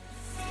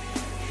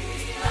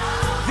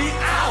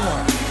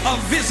hour of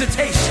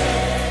visitation.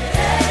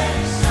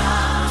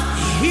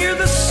 Hear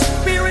the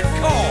Spirit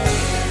call.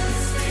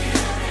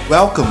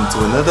 Welcome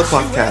to another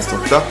podcast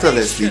of Dr.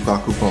 Leslie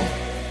Kwakubon.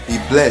 Be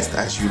blessed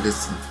as you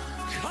listen.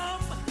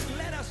 Come,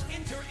 let us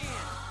enter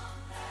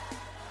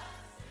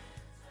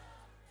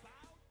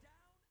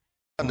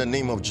in. In the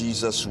name of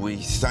Jesus, we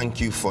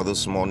thank you for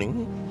this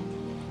morning.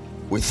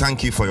 We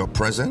thank you for your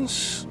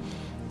presence.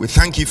 We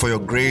thank you for your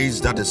grace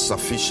that is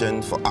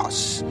sufficient for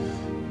us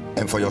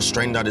and for your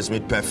strength that is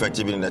made perfect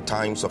even in the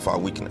times of our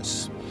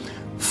weakness.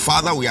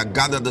 Father, we are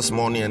gathered this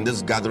morning, and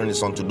this gathering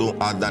is unto no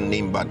other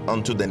name but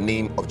unto the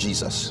name of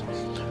Jesus.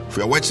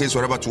 For your word says,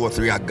 wherever two or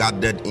three are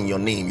gathered in your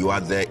name, you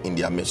are there in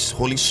their midst.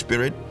 Holy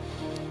Spirit,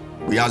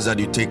 we ask that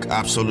you take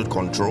absolute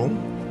control.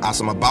 As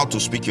I'm about to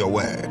speak your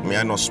word, may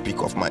I not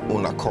speak of my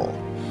own accord.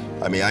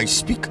 May I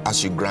speak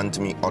as you grant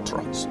me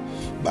utterance.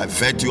 By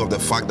virtue of the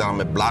fact that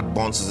I'm a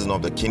blood-born citizen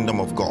of the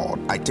kingdom of God,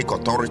 I take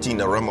authority in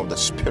the realm of the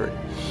Spirit,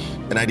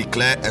 and I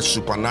declare a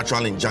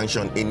supernatural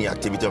injunction on any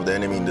activity of the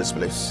enemy in this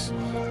place.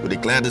 We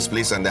declare this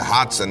place and the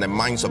hearts and the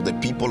minds of the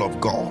people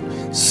of God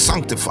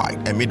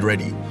sanctified and made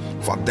ready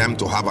for them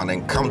to have an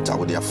encounter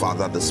with their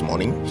Father this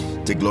morning.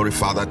 Take glory,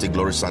 Father, take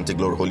glory, Son, take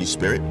glory, Holy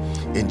Spirit.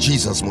 In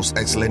Jesus' most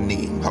excellent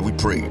name have we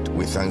prayed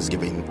with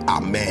thanksgiving.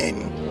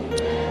 Amen.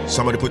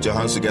 Somebody put your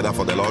hands together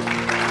for the Lord.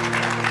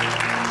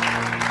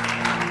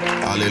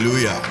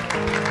 Hallelujah.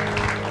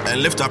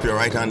 And lift up your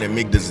right hand and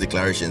make this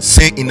declaration.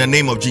 Say, in the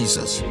name of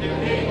Jesus. In the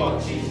name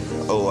of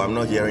Jesus. Oh, I'm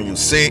not hearing you.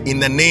 Say, in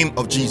the name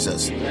of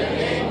Jesus. In the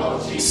name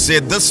of Jesus. Say,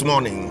 this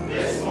morning,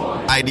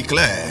 I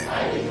declare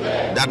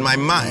that my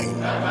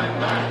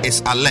mind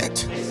is alert.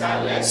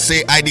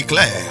 Say, I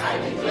declare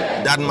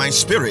that my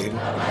spirit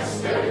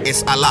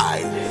is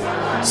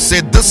alive. Say,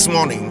 this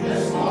morning,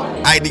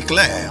 I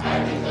declare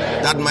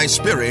that my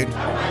spirit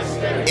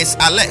is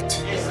alert.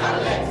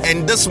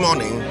 And this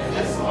morning,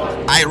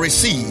 I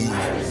receive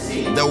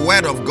the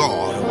word of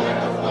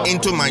God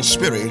into my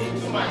spirit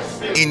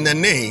in the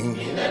name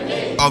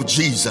of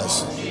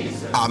Jesus.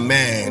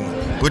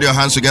 Amen. Put your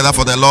hands together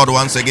for the Lord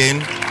once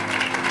again.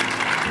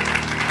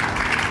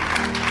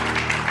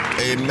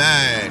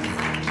 Amen.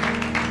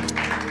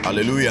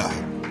 Hallelujah.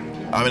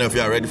 How many of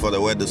you are ready for the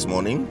word this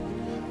morning?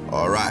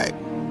 All right.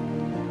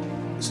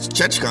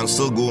 Church can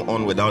still go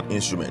on without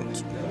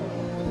instrument.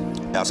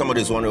 Yeah,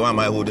 somebody is wondering, why am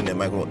I holding the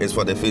microphone? It's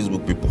for the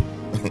Facebook people.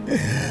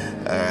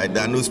 There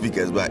are no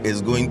speakers, but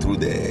it's going through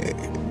the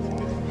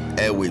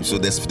airwaves, so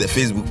the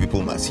Facebook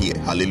people must hear.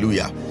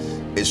 Hallelujah.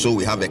 And so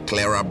we have a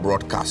clearer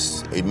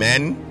broadcast.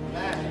 Amen.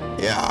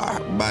 Yeah,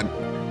 but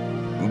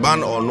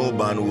ban or no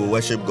ban, we will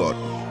worship God.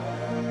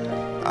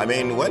 I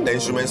mean, when the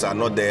instruments are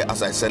not there,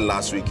 as I said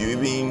last week, you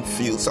even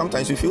feel,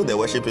 sometimes you feel the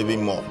worship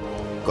even more,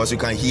 because you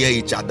can hear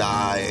each other,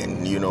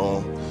 and you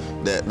know,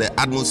 the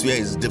atmosphere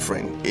is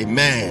different.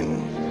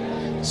 Amen.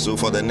 So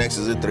for the next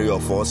 3 or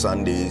 4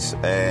 Sundays,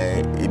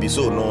 it be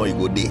so no it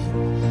go day.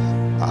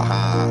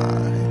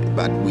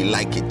 But we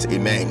like it.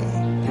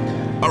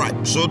 Amen. All right.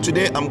 So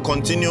today I'm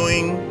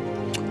continuing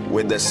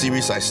with the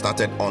series I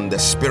started on the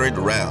spirit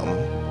realm,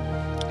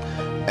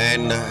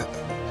 and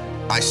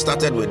I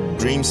started with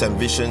dreams and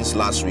visions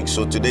last week.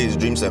 So today is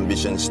dreams and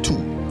visions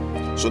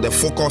 2. So the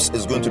focus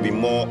is going to be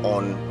more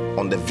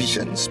on the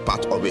visions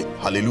part of it.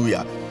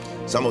 Hallelujah.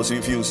 Some of you,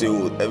 if you say,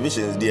 oh, a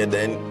vision is there,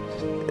 then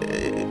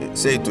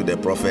say to the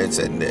prophets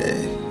and the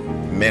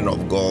men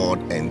of God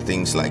and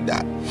things like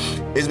that.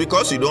 It's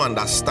because you don't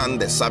understand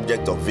the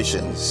subject of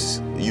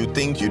visions. You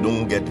think you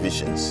don't get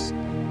visions.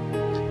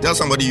 Tell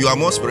somebody you are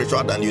more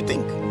spiritual than you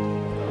think.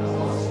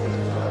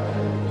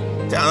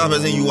 Tell another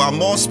person you are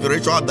more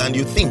spiritual than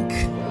you think.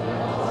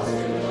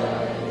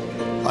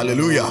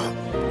 Hallelujah.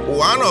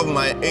 One of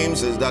my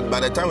aims is that by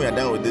the time we are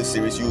done with this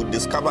series, you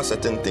discover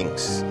certain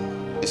things.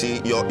 You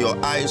see, your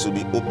eyes will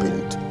be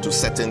opened to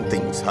certain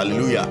things.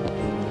 Hallelujah.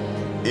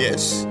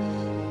 Yes.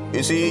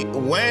 You see,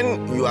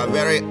 when you are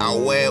very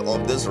aware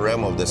of this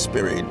realm of the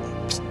spirit,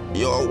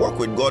 your walk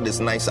with God is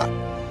nicer.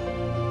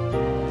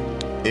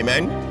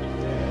 Amen.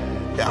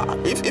 Yeah.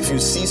 If you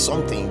see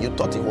something, you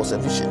thought it was a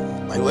vision,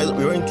 and you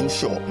weren't too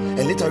sure,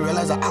 and later you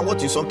realize that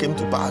what you saw came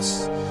to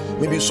pass.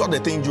 Maybe you saw the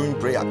thing during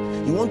prayer.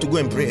 You want to go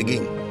and pray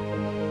again.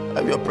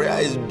 If your prayer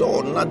is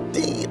done,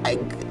 nothing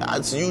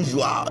as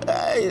usual,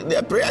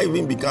 the prayer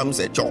even becomes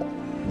a chore.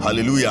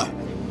 Hallelujah.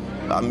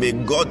 May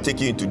God take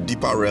you into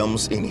deeper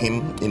realms in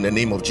Him, in the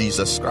name of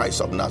Jesus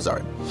Christ of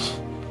Nazareth.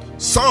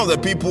 Some of the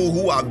people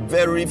who are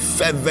very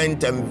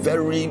fervent and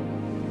very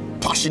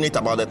passionate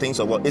about the things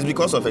of God is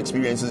because of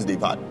experiences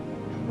they've had.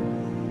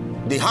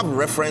 They have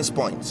reference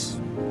points,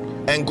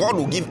 and God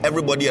will give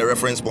everybody a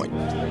reference point.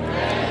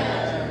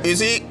 You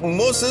see,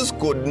 Moses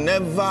could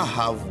never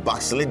have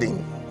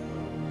backsliding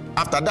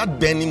after that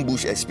burning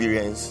bush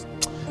experience.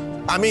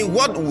 I mean,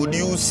 what would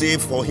you say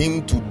for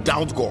him to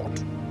doubt God?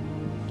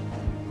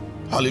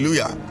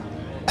 Hallelujah.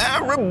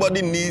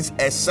 Everybody needs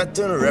a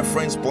certain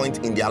reference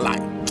point in their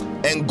life,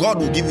 and God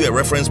will give you a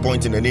reference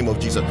point in the name of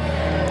Jesus.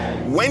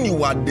 when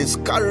you are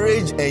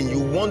discouraged and you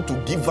want to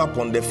give up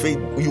on the faith,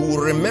 you will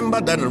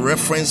remember that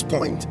reference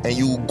point and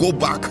you will go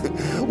back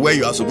where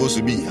you are supposed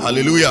to be.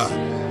 Hallelujah.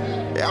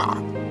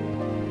 Yeah.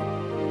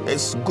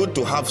 It's good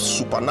to have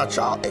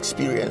supernatural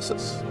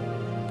experiences.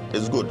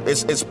 It's good.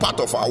 It's part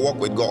of our walk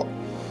with God.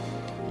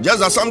 Just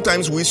that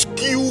sometimes we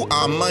skew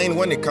our mind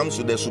when it comes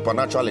to the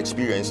supernatural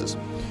experiences.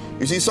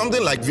 You see,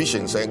 something like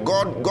visions, and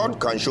God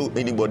can show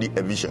anybody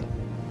a vision.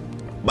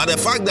 But the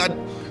fact that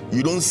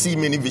you don't see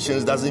many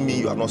visions doesn't mean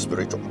you are not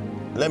spiritual.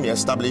 Let me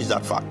establish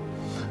that fact.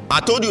 I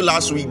told you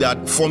last week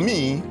that for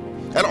me,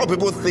 a lot of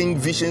people think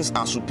visions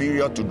are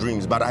superior to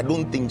dreams, but I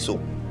don't think so.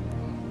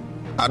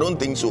 I don't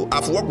think so.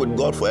 I've worked with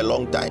God for a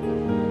long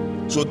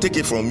time. So take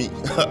it from me.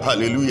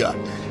 Hallelujah.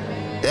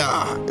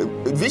 Yeah,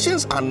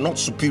 visions are not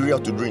superior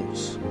to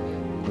dreams.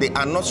 They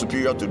are not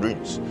superior to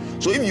dreams.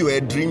 So if you are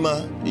a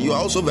dreamer, you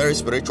are also very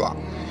spiritual.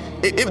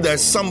 If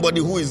there's somebody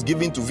who is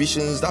given to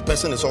visions, that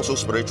person is also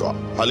spiritual.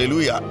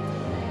 Hallelujah.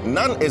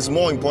 None is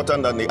more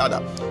important than the other.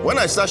 When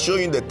I start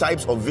showing the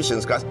types of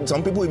visions, because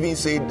some people even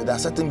say there are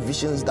certain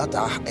visions that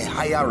are a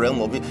higher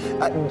realm of it.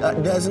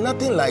 There's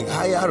nothing like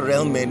higher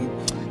realm, and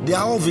they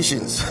are all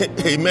visions.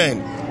 Amen.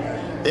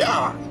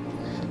 Yeah.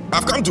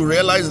 I've come to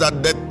realize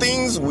that the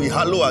things we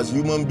hallow as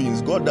human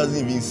beings, God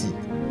doesn't even see.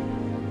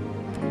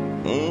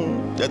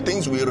 The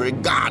things we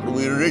regard,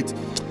 we rate,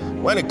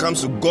 when it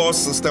comes to God's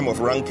system of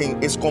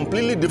ranking, it's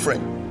completely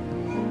different.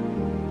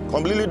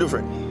 Completely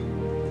different.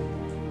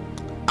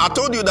 I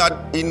told you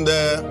that in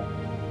the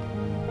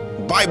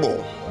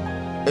Bible,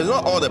 it's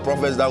not all the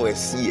prophets that were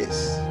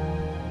seers.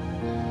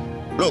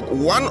 Look,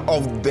 one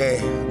of the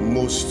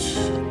most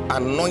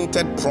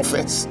anointed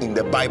prophets in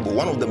the Bible,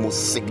 one of the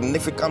most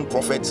significant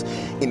prophets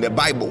in the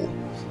Bible,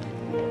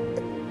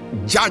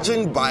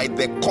 judging by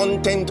the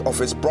content of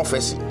his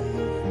prophecy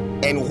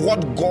and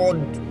what God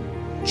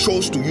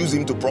chose to use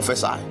him to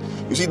prophesy.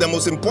 You see, the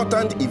most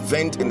important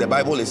event in the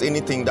Bible is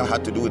anything that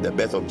had to do with the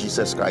birth of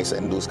Jesus Christ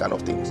and those kind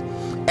of things.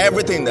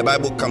 Everything in the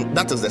Bible comes,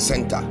 that is the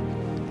center.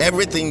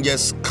 Everything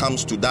just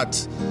comes to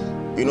that.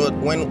 You know,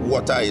 when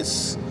water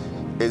is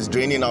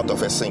draining out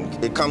of a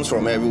sink, it comes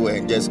from everywhere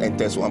and just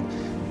enters one.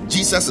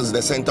 Jesus is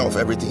the center of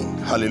everything.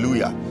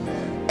 Hallelujah.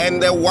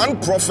 And the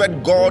one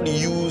prophet God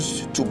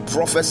used to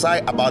prophesy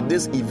about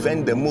this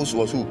event the most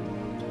was who?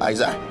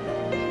 Isaiah.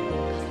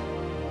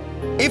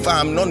 If I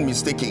am not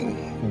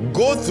mistaken,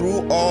 go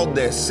through all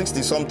the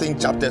 60-something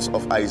chapters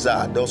of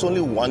Isaiah. There was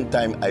only one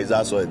time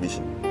Isaiah saw a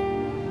vision.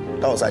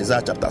 That was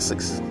Isaiah chapter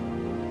 6.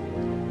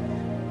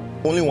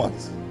 Only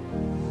once.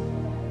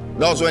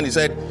 That was when he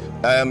said,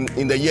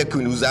 in the year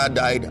Queen Uzziah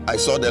died, I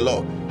saw the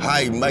Lord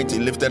high, mighty,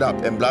 lifted up,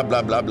 and blah,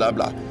 blah, blah, blah,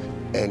 blah.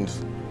 And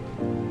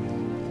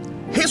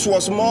his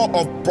was more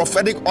of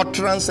prophetic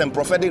utterance and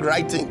prophetic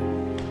writing.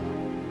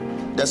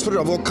 The Spirit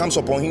of God comes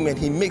upon him and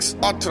he makes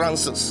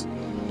utterances,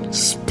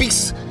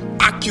 speaks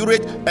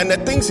accurate, and the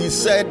things he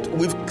said,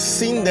 we've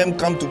seen them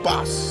come to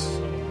pass.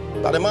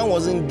 But the man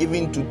wasn't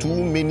given to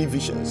too many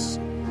visions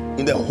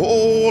in the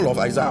whole of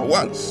Isaiah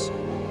once.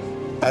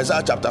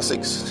 Isaiah chapter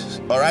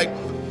 6. All right.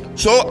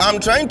 So I'm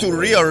trying to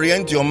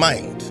reorient your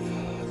mind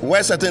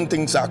where certain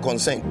things are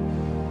concerned.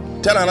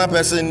 Tell another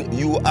person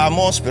you are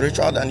more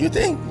spiritual than you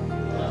think.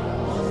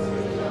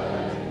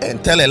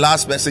 And tell a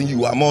last person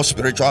you are more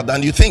spiritual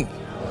than you think.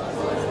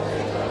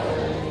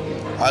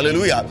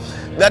 Hallelujah.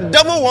 The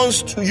devil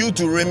wants you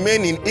to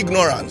remain in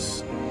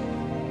ignorance.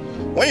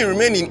 When you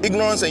remain in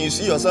ignorance and you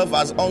see yourself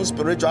as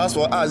unspiritual, as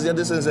for us,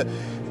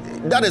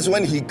 that is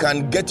when he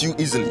can get you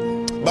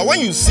easily. But when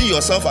you see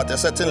yourself at a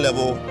certain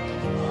level,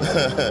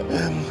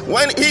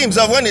 when he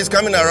himself, when he's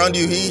coming around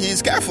you,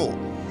 he's careful.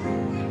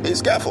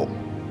 He's careful.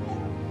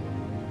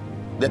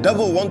 The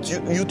devil wants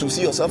you to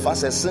see yourself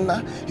as a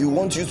sinner. He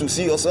wants you to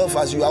see yourself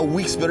as you are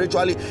weak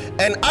spiritually.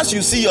 And as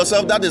you see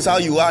yourself, that is how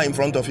you are in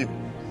front of him.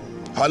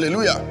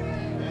 Hallelujah.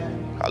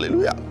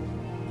 Hallelujah.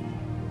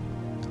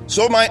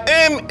 So my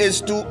aim is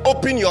to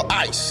open your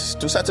eyes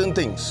to certain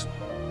things.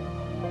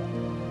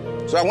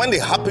 So that when they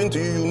happen to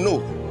you, you know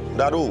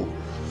that, oh.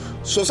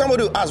 So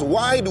somebody will ask,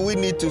 why do we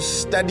need to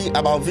study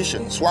about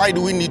visions? Why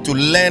do we need to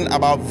learn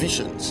about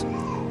visions?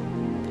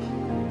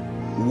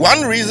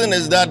 One reason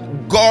is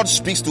that God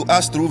speaks to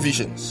us through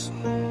visions.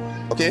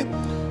 Okay?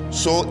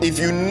 So if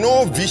you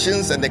know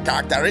visions and the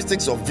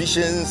characteristics of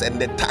visions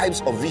and the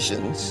types of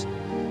visions,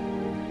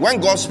 when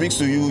God speaks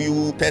to you,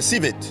 you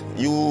perceive it.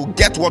 You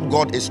get what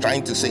God is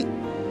trying to say.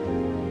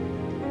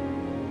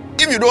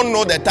 If you don't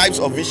know the types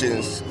of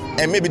visions,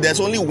 and maybe there's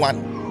only one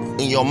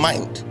in your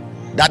mind,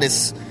 that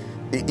is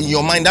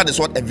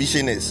what a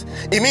vision is.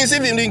 It means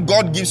if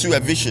God gives you a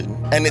vision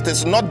and it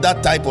is not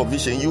that type of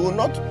vision, you will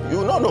not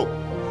know.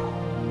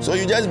 So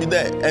you just be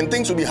there and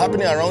things will be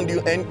happening around you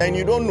and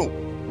you don't know.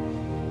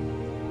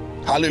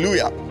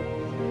 Hallelujah.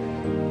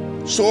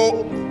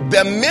 So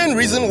the main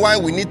reason why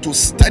we need to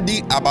study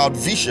about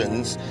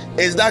visions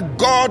is that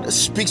God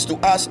speaks to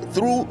us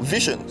through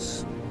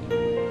visions.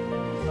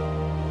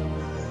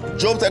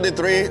 Job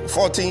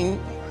 33:14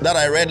 that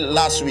I read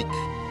last week.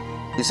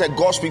 He said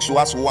God speaks to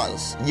us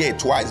once, yea,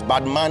 twice,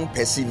 but man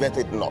perceiveth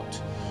it not.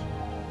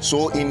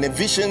 So in the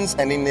visions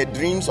and in the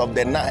dreams of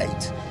the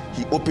night,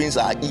 he opens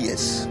our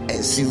ears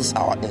and seals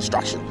our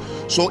instruction.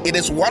 So it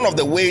is one of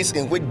the ways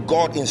in which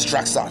God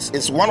instructs us.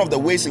 It's one of the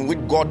ways in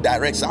which God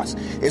directs us.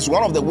 It's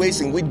one of the ways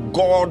in which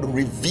God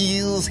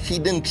reveals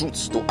hidden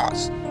truths to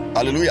us.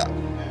 Hallelujah.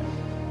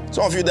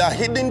 Some of you, there are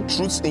hidden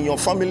truths in your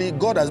family.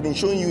 God has been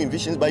showing you in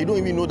visions, but you don't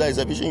even know that it's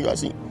a vision you are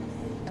seeing.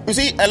 You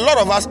see, a lot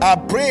of us, our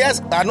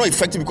prayers are not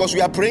effective because we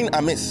are praying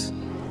amiss.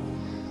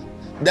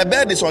 The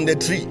bird is on the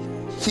tree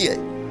here,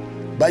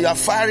 but you are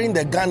firing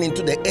the gun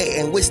into the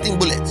air and wasting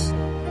bullets.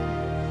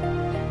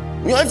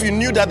 You know, if you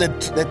knew that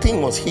the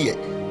thing was here,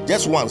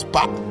 just once,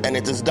 pop, and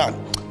it is done.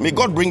 May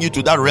God bring you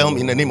to that realm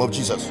in the name of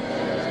Jesus.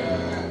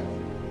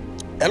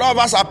 A lot of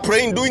us are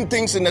praying, doing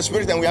things in the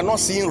spirit, and we are not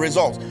seeing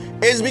results.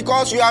 It's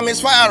because you are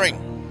misfiring.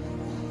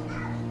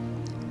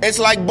 It's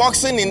like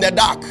boxing in the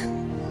dark.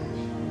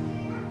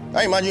 Now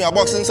imagine you are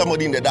boxing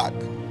somebody in the dark.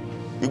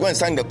 You go and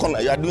stand in the corner,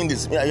 you are doing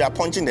this, you are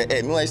punching the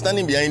air. Meanwhile,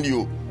 standing behind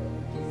you.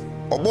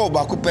 You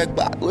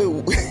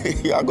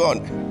are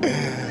gone.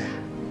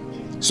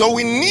 So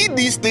we need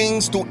these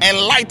things to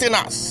enlighten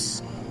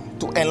us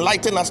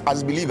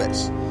as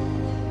believers.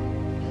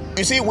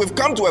 You see, we've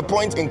come to a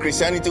point in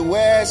Christianity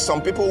where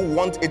some people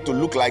want it to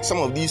look like some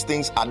of these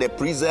things are the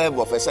preserve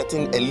of a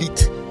certain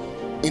elite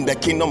in the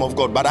kingdom of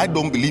God. But I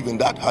don't believe in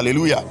that.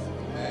 Hallelujah.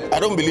 I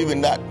don't believe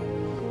in that.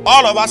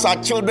 All of us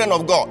are children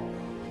of God.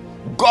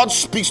 God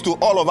speaks to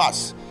all of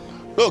us.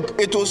 Look,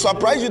 it will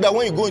surprise you that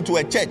when you go into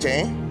a church,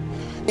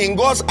 in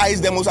God's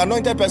eyes, the most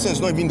anointed person is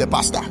not even the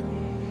pastor.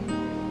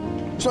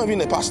 It's not even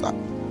the pastor.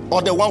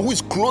 Or the one who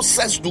is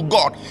closest to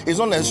God is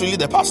not necessarily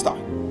the pastor.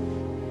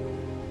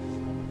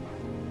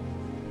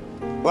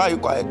 Why are you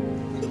quiet?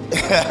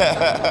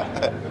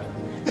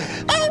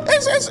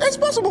 It's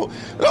possible.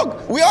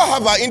 Look, we all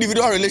have our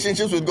individual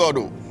relationships with God.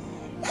 Though.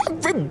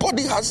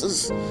 Everybody has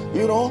this,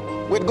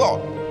 with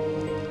God.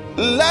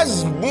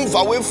 Let's move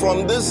away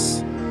from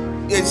this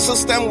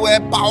system where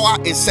power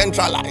is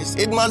centralized.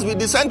 It must be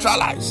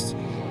decentralized.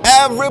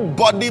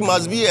 Everybody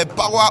must be a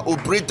power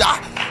operator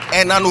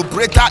and an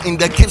operator in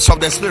the gifts of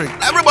the Spirit.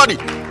 Everybody.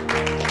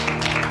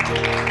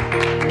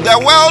 The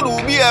world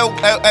will be a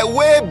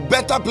way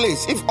better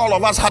place if all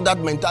of us had that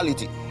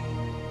mentality.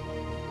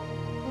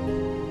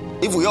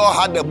 If we all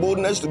had the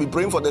boldness to be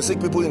praying for the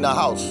sick people in our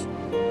house.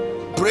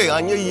 Pray,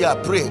 and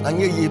pray.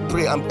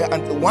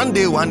 And one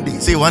day.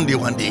 Say one day.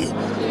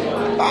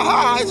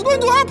 It's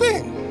going to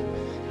happen.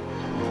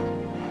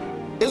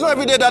 It's not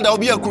every day that there will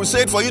be a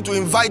crusade for you to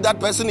invite that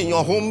person in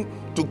your home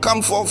to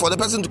come for the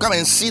person to come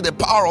and see the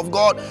power of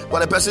God, for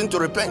the person to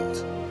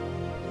repent.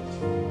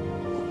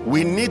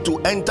 We need to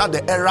enter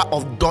the era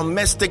of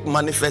domestic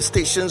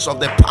manifestations of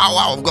the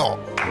power of God.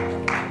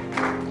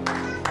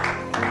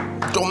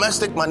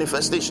 Domestic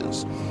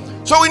manifestations.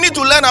 So we need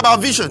to learn about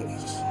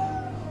visions.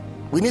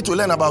 We need to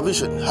learn about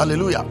vision.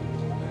 Hallelujah.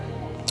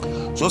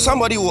 So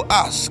somebody will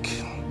ask,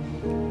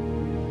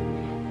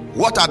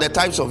 what are the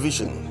types of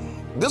vision?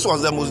 This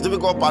was the most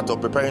difficult part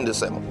of preparing the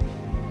sermon.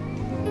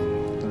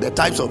 The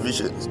types of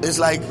visions. It's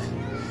like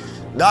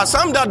there are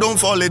some that don't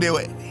fall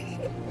anywhere.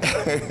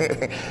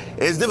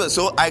 It's different.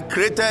 So I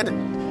created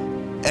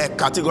a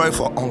category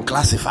for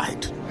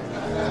unclassified.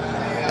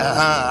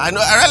 I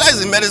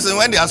realize in medicine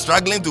when they are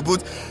struggling to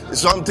put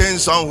something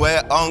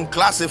somewhere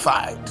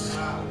unclassified.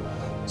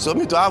 So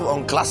me to have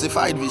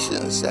unclassified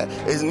visions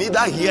is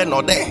neither here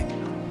nor there.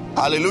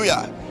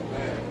 Hallelujah.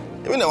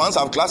 Even the ones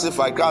I've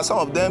classified, some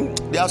of them,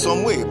 they are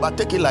some way, but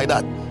take it like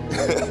that.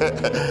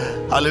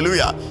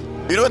 Hallelujah.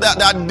 You know, there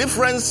are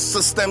different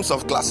systems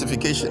of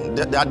classification.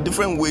 There are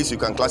different ways you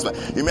can classify.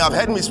 You may have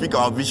heard me speak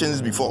about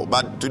visions before,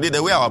 but today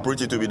the way I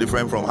approach it will be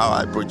different from how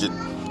I approached it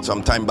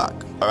some time back.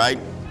 All right?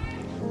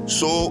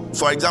 So,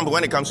 for example,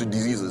 when it comes to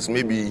diseases,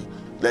 maybe,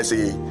 let's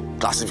say,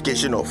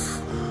 classification of,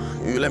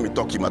 let me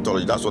talk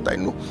hematology, that's what I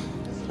know.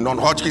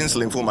 Non-Hodgkin's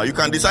lymphoma. You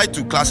can decide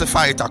to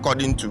classify it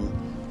according to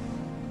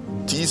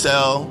T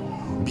cell,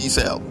 B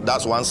cell.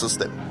 That's one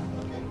system.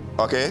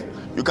 Okay?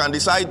 You can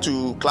decide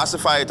to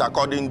classify it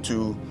according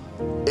to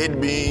it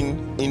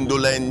being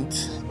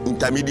indolent,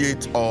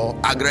 intermediate, or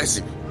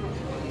aggressive.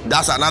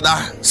 That's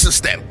another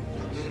system.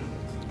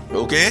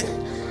 Okay?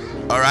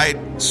 All right.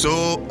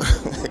 So,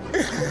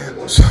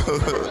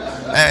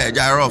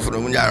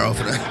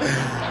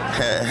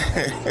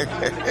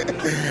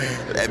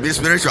 be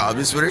spiritual.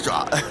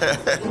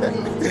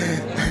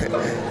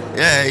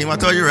 Yeah,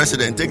 hematology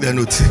resident, take the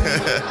note.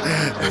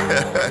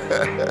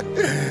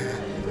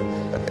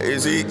 You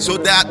see, so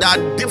there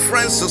are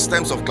different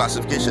systems of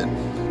classification.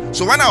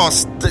 So when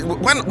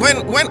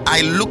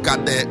I look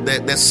at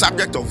the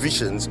subject of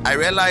visions, I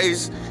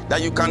realize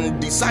that you can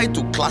decide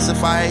to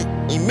classify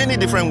in many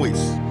different ways.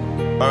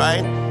 All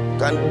right, you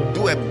can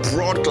do a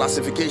broad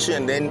classification,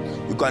 and then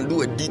you can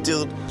do a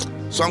detailed.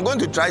 So I'm going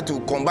to try to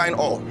combine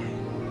all.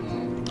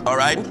 All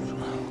right,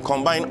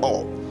 combine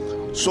all.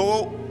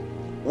 So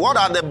what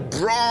are the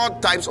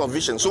broad types of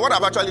vision? So what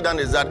I've actually done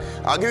is that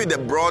I'll give you the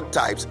broad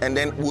types, and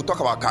then we'll talk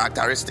about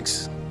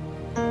characteristics.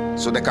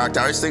 So the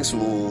characteristics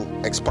will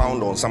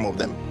expound on some of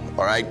them.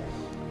 All right.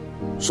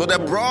 So the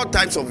broad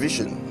types of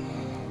vision.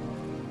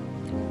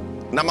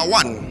 Number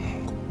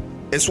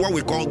one is what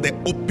we call the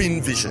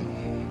open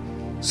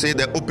vision. Say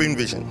the open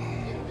vision.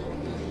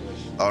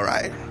 All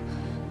right.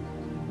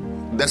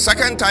 The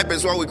second type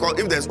is what we call,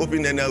 if there's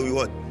open, then there will be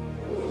what?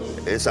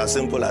 It's as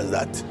simple as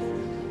that.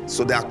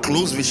 So there are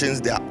closed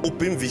visions, there are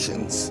open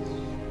visions,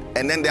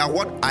 and then there are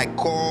what I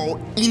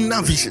call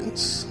inner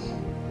visions,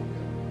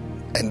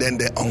 and then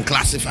the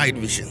unclassified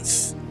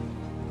visions.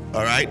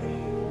 All right.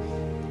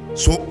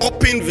 So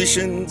open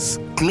visions,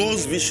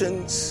 closed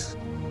visions.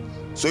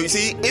 So you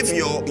see, if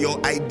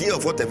your idea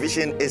of what a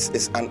vision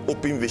is an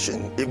open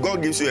vision, if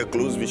God gives you a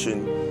closed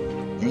vision,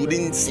 you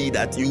wouldn't see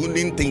that, you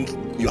wouldn't think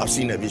you have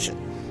seen a vision.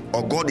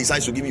 Or God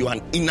decides to give you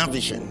an inner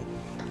vision,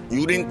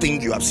 you wouldn't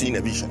think you have seen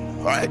a vision.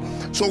 All right.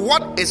 So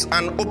what is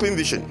an open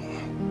vision?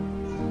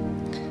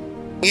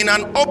 In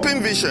an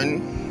open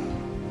vision,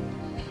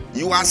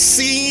 you are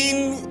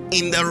seeing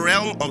in the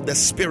realm of the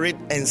spirit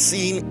and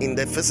seeing in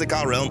the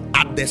physical realm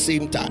at the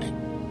same time.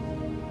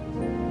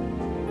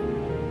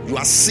 You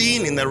are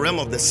seeing in the realm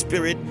of the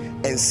spirit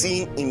and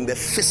seeing in the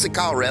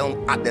physical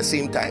realm at the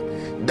same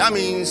time. That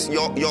means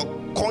your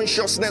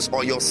consciousness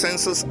or your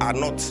senses are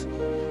not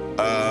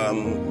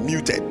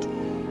muted.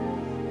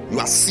 You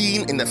are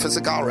seeing in the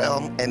physical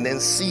realm and then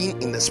seeing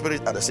in the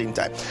spirit at the same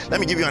time. Let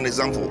me give you an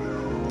example.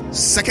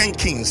 2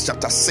 Kings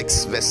chapter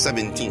 6 verse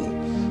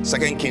 17.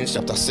 2 Kings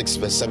chapter 6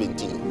 verse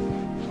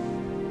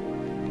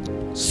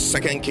 17.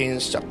 2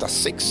 Kings chapter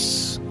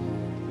 6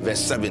 verse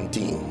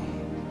 17.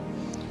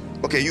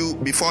 Okay, you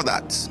before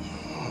that,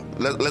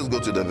 let's go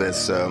to the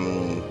verse. I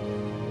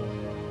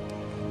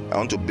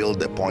want to build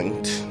the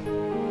point.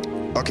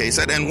 Okay, he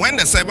said, and when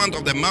the servant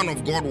of the man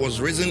of God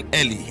was risen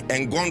early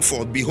and gone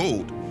forth,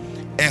 behold,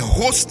 a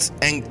host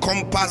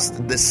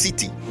encompassed the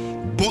city,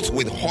 both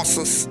with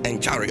horses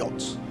and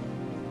chariots.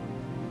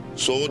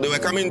 So they were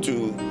coming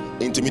to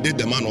intimidate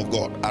the man of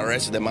God,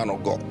 arrest the man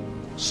of God.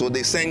 So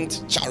they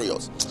sent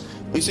chariots.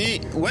 You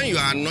see, when you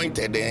are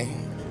anointed, a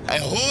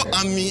whole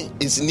army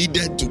is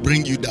needed to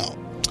bring you down.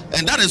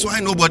 And that is why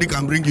nobody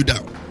can bring you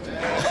down.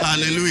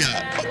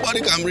 Hallelujah.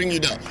 Nobody can bring you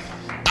down.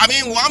 I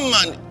mean, one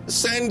man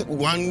sent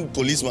one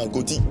policeman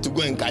to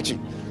go and catch him.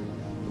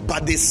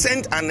 But they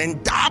sent an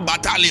entire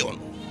battalion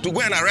to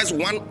go and arrest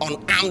one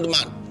unarmed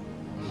man.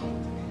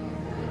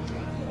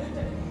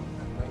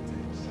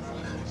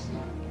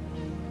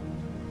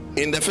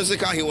 In the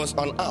physical, he was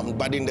unarmed,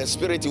 but in the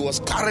spirit, he was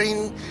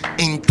carrying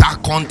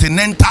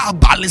intercontinental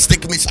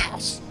ballistic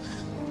missiles.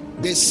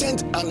 They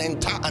sent an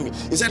entire army.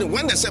 He said,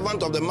 when the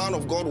servant of the man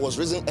of God was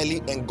risen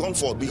early and gone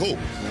forth, behold,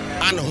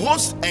 an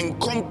host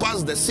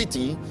encompassed the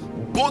city,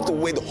 both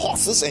with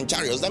horses and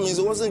chariots. That means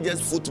it wasn't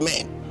just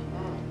footmen.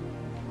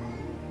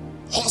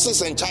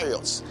 Horses and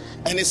chariots.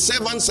 And his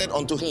servant said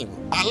unto him,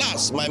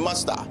 alas, my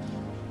master,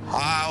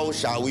 how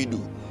shall we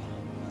do?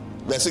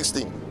 Verse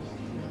 16.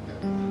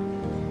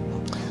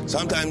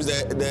 Sometimes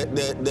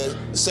the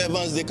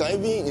servants, they can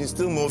even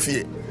instill more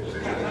fear.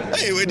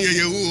 Hey, we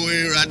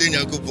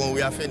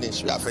are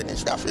finished. We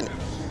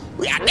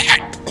are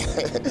dead.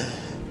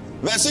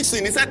 Verse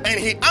 16, he said, and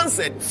he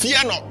answered, fear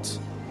not,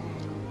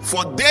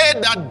 for they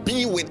that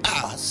be with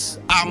us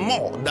are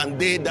more than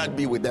they that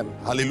be with them.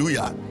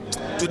 Hallelujah.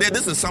 Today,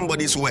 this is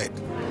somebody's word.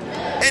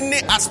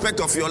 Any aspect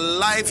of your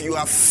life you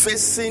are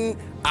facing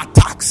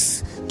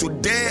attacks,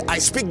 today I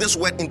speak this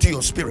word into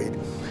your spirit,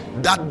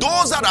 that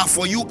those that are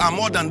for you are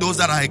more than those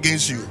that are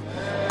against you.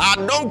 I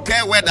don't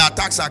care where the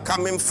attacks are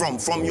coming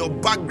from your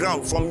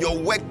background, from your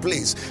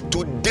workplace.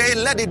 Today,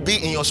 let it be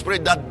in your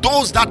spirit that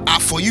those that are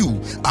for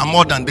you are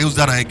more than those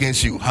that are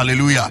against you.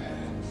 Hallelujah.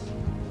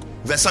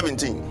 Verse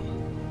 17.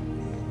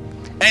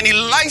 And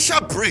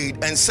Elisha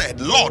prayed and said,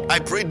 Lord, I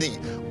pray thee,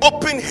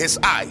 open his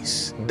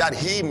eyes that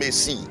he may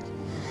see.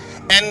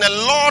 And the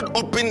Lord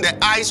opened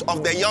the eyes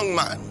of the young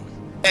man,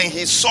 and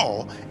he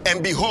saw,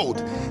 and behold,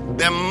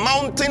 the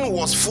mountain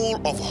was full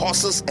of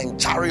horses and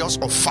chariots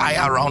of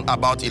fire round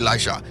about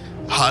Elisha.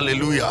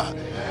 Hallelujah.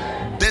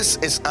 This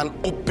is an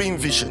open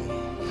vision.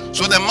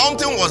 So the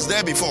mountain was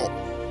there before,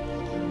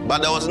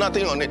 but there was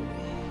nothing on it.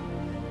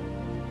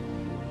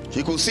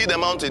 He could see the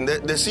mountain,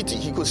 the city,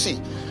 he could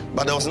see,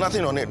 but there was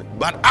nothing on it.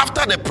 But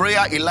after the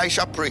prayer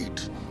Elisha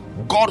prayed,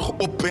 God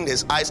opened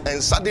his eyes,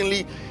 and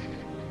suddenly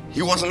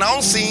he was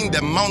now seeing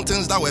the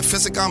mountains that were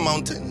physical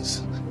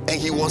mountains. And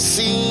he was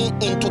seeing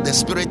into the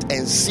spirit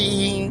and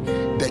seeing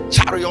the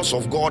chariots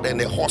of God and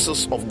the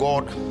horses of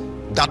God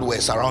that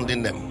were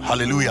surrounding them.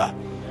 Hallelujah.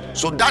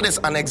 So that is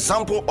an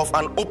example of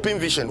an open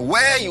vision,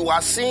 where you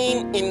are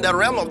seeing in the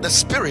realm of the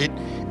spirit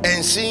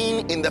and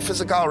seeing in the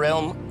physical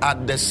realm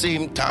at the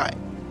same time.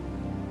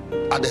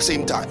 At the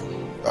same time.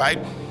 Right?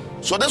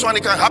 So this one,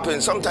 it can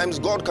happen. Sometimes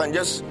God can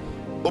just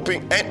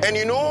open. And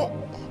you know,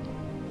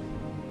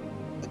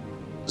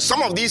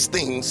 some of these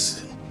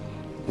things,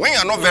 when you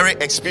are not very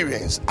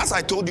experienced, as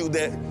I told you,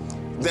 the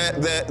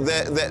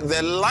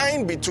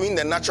line between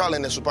the natural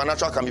and the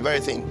supernatural can be very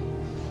thin.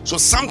 So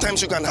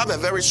sometimes you can have a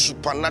very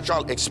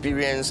supernatural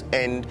experience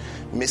and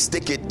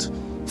mistake it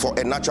for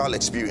a natural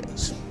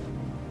experience.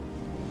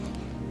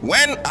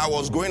 When I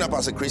was growing up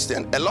as a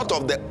Christian, a lot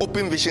of the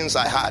open visions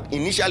I had,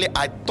 initially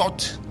I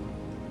thought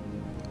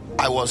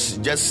I was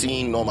just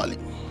seeing normally.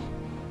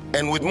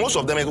 And with most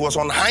of them, it was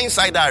on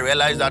hindsight that I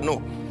realized that no,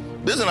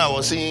 this thing I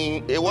was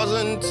seeing, it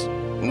wasn't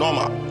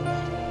normal.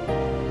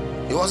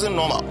 It wasn't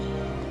normal.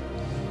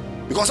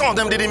 Because some of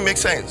them didn't make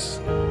sense.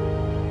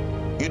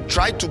 You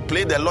try to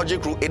play the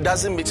logic rule, it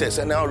doesn't make sense.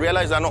 And now I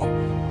realize that no,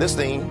 this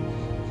thing,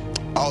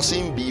 I was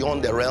seeing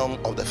beyond the realm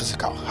of the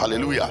physical.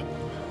 Hallelujah.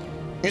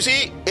 You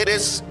see, it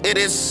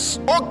is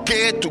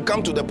okay to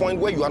come to the point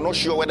where you are not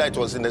sure whether it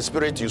was in the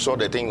spirit you saw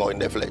the thing or in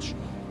the flesh.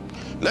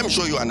 Let me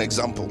show you an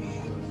example.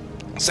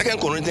 2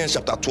 Corinthians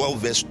chapter 12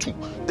 verse 2.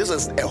 This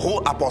is a whole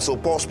Apostle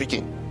Paul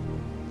speaking.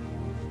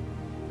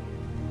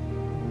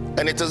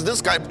 And it is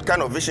this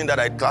kind of vision that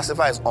I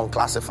classify as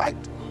unclassified.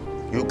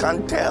 You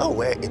can't tell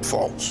where it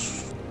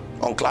falls.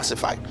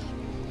 Unclassified.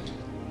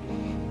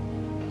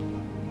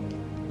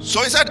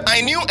 So he said,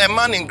 I knew a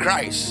man in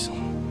Christ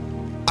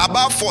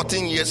about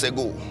 14 years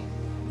ago.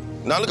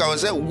 Now look, I will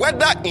say,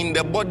 whether in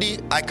the body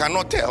I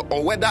cannot tell,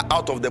 or whether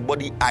out of the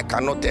body I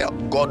cannot tell.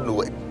 God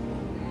knew it.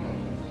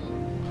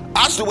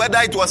 As to whether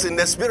it was in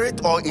the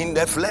spirit or in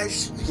the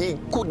flesh, he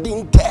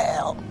couldn't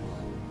tell.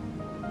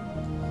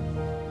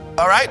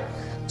 All right?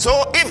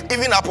 So if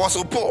even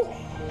Apostle Paul,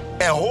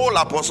 a whole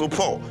Apostle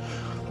Paul,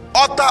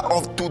 author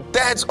of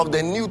 2/3 of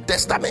the New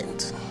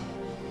Testament,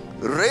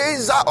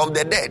 raiser of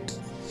the dead,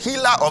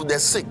 healer of the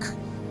sick,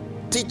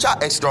 teacher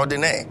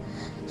extraordinaire,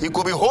 he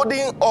could be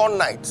holding all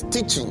night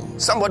teaching.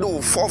 Somebody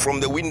will fall from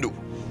the window,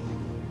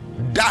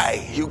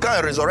 die. You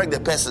can't resurrect the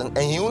person, and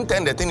he won't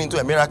turn the thing into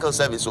a miracle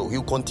service. So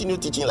he'll continue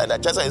teaching like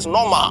that. Just it's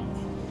normal.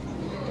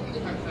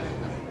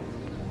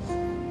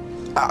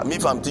 Me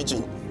if I'm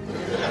teaching,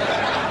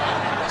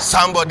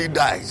 somebody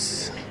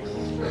dies,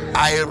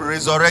 I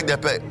resurrect the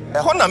person.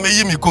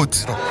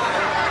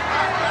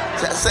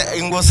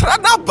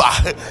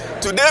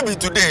 Today be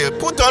today.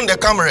 Put on the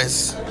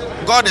cameras.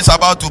 God is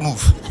about to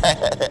move.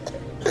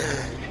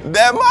 The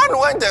man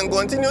went and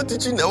continued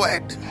teaching the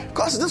word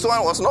because this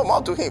one was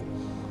normal to him.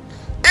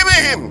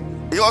 Even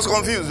him, he was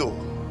confused though.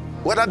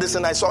 Whether this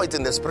and I saw it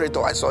in the spirit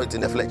or I saw it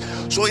in the flesh.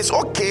 So it's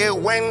okay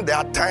when there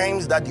are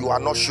times that you are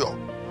not sure.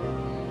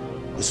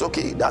 It's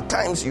okay. There are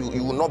times you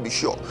will not be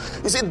sure.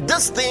 You see,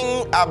 this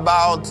thing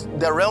about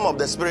the realm of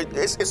the spirit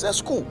it's a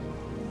school.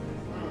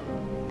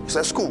 It's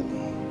a school.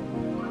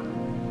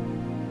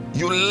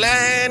 You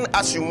learn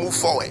as you move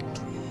forward.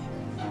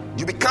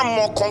 You become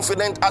more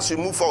confident as you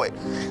move forward.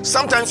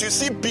 Sometimes you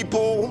see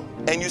people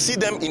and you see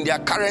them in their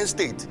current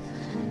state,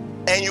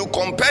 and you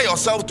compare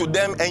yourself to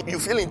them and you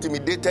feel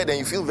intimidated and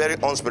you feel very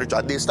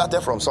unspiritual. They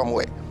started from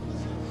somewhere.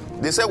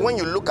 They say when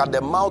you look at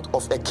the mouth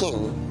of a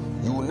king,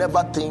 you will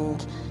never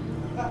think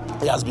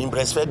he has been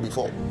breastfed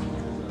before.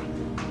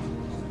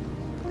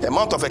 The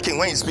mouth of a king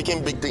when he's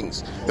speaking big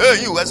things.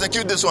 Hey, you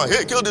execute this one.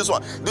 Hey, kill this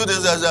one. Do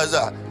this.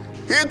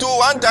 He too,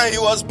 one time he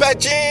was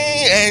patching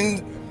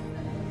and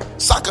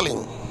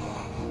suckling.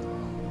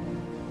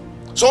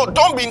 So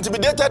don't be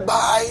intimidated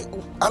by,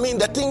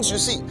 the things you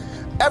see.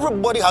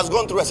 Everybody has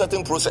gone through a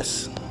certain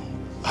process.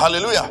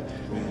 Hallelujah.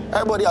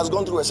 Everybody has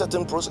gone through a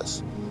certain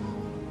process.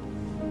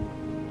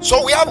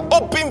 So we have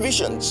open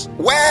visions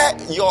where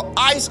your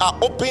eyes are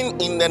open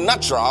in the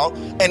natural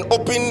and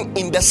open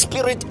in the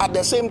spirit at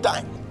the same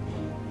time.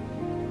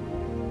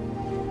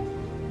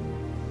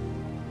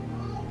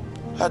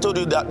 I told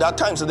you that there are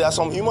times there are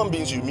some human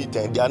beings you meet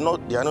and they are not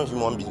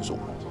human beings. So,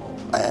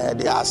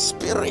 they are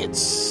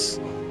spirits.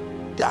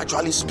 They are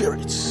actually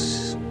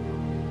spirits.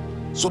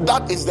 So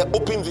that is the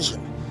open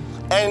vision.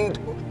 And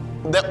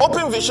the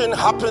open vision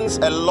happens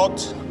a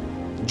lot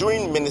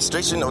during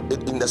ministration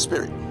in the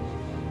spirit.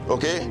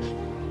 Okay?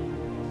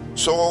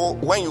 So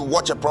when you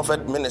watch a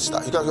prophet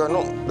minister, you can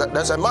know that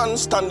there's a man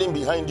standing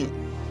behind you.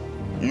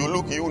 You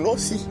look, you will not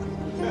see.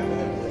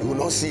 You will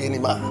not see any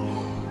man.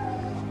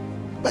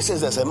 But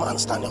says there's a man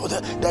standing.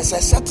 There's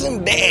a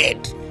certain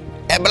bed,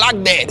 a black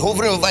bed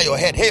hovering over your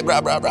head. Hey,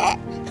 brah.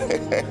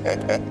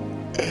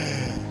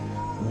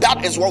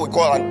 That is what we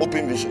call an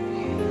open vision.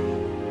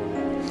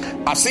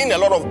 I've seen a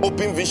lot of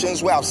open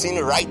visions where I've seen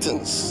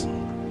writings.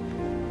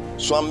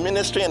 So I'm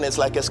ministering and it's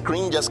like a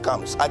screen just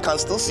comes. I can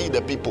still see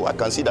the people. I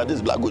can see that this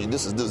is black,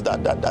 this is this,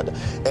 that.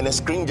 And a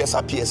screen just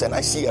appears and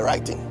I see a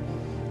writing.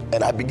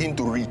 And I begin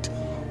to read.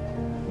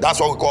 That's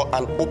what we call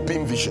an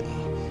open vision.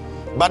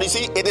 But you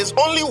see, it is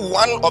only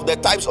one of the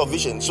types of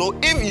vision. So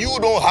if you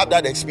don't have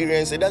that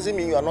experience, it doesn't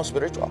mean you are not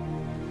spiritual.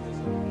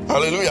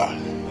 Hallelujah.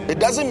 It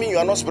doesn't mean you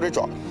are not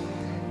spiritual.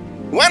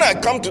 When I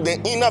come to the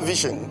inner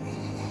vision,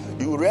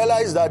 you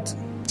realize that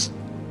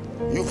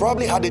you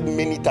probably had it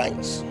many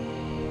times.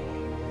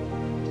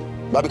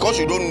 But because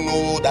you don't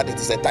know that it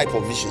is a type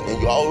of vision,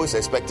 and you are always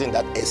expecting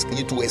that a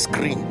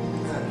screen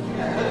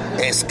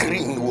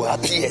will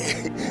appear.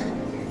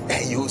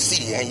 And you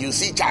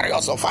see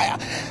chariots of fire.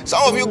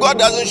 Some of you, God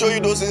doesn't show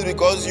you those things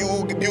because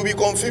you'll be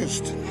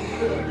confused.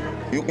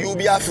 You'll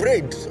be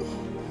afraid.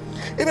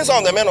 Even some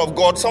of the men of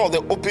God, some of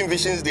the open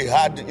visions they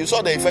had, you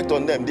saw the effect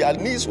on them. Their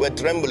knees were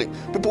trembling.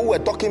 People who were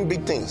talking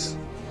big things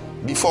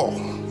before.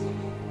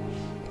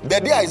 The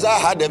day Isaiah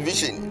had a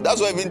vision,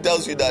 that's what even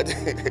tells you that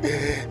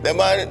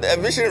the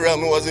vision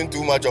realm wasn't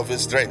too much of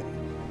his strength.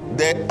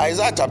 The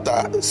Isaiah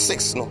chapter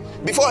 6, no.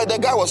 Before, the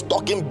guy was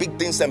talking big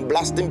things and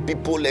blasting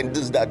people and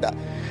this, that.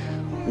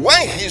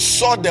 When he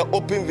saw the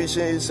open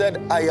vision, he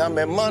said, I am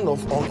a man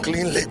of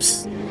unclean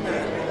lips.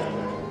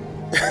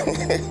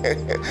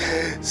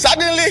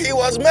 Suddenly he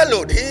was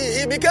mellowed.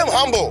 He became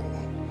humble.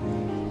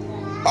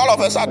 All of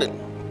a sudden.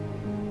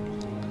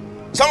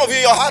 Some of you,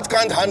 your heart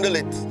can't handle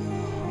it.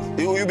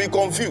 You'll be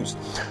confused.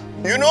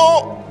 You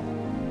know,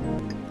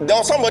 there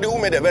was somebody who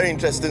made a very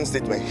interesting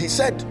statement. He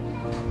said,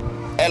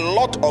 a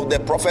lot of the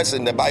prophets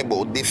in the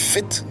Bible, they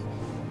fit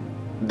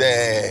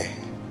the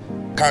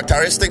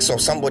characteristics of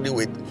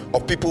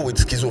people with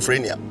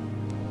schizophrenia.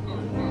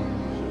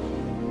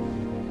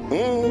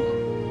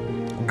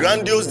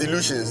 Grandiose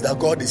delusions that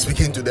God is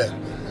speaking to them.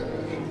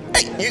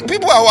 Hey,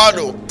 people are wild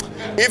though.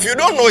 If you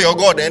don't know your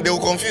God, then they will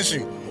confuse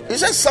you. He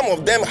says some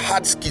of them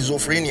had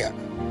schizophrenia.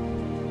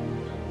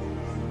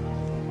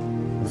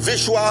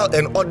 Visual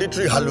and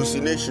auditory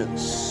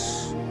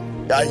hallucinations.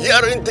 They are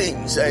hearing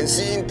things and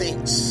seeing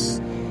things.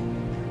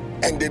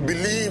 And they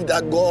believe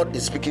that God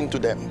is speaking to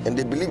them. And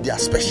they believe they are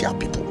special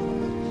people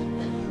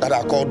that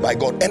are called by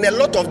God. And a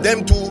lot of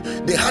them too,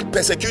 they had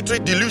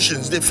persecutory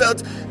delusions. They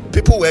felt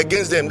people were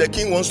against them. The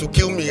king wants to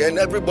kill me, and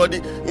everybody.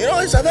 You know,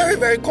 it's a very,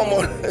 very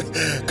common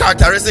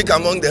characteristic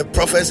among the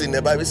prophets in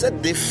the Bible. It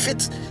said they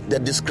fit the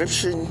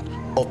description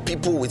of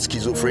people with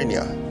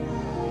schizophrenia.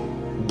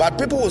 But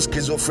people with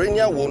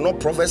schizophrenia will not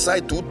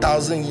prophesy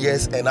 2,000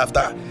 years, and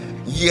after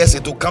years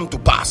it will come to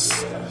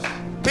pass.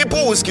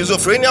 People with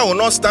schizophrenia will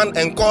not stand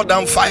and call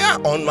down fire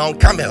on Mount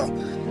Carmel,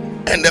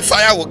 and the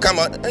fire will come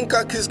out. Like,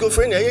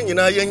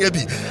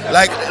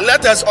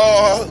 let us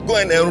all go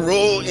and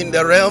enroll in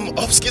the realm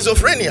of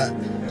schizophrenia.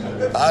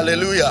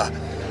 Hallelujah.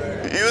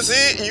 You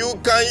see, you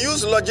can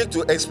use logic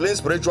to explain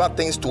spiritual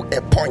things to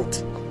a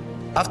point.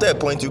 After a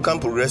point, you can't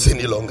progress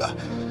any longer,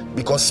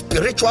 because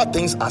spiritual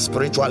things are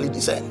spiritually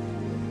discerned.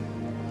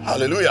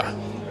 Hallelujah.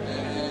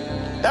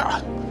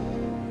 Yeah.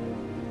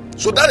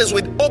 So that is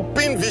with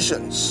open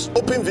visions.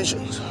 Open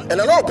visions.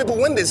 And a lot of people,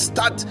 when they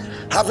start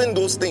having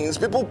those things,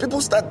 people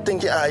start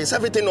thinking, is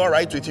everything all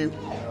right with you?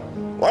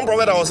 One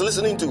prophet I was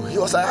listening to, he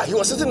was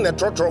sitting in a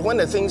trotro when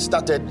the thing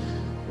started.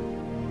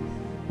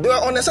 They were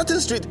on a certain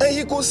street and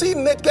he could see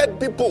naked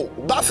people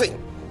bathing.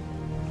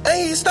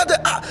 And he started,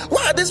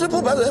 why are these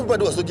people bathing?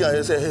 Everybody was looking at him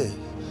and said, hey,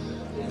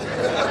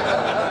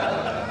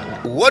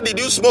 what did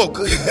you smoke?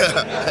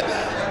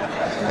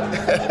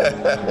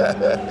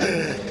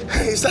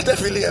 He started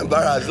feeling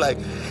embarrassed. Like,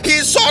 he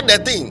saw the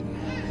thing,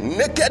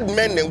 naked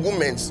men and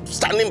women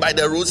standing by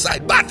the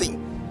roadside bathing,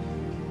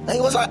 and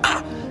he was like,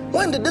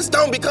 when did this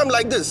town become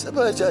like this?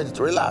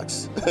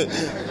 Relax.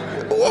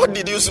 What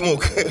did you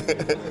smoke?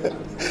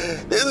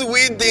 This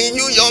weird thing,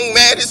 you young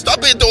man, stop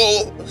it.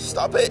 Oh,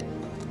 stop it.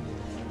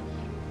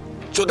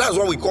 So that's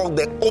what we call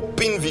the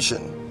open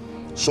vision.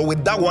 So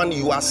with that one,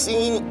 you are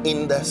seeing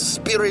in the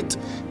spirit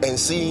and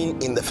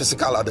seeing in the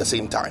physical at the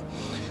same time.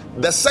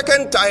 The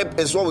second type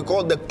is what we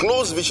call the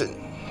closed vision.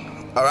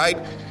 All right.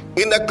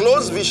 In the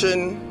closed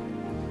vision,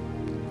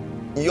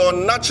 your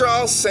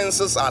natural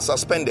senses are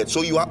suspended.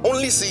 So you are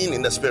only seeing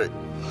in the spirit.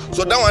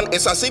 So that one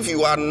is as if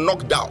you are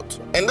knocked out.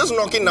 And this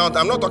knocking out,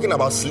 I'm not talking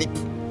about sleep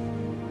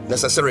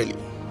necessarily.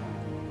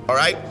 All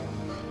right.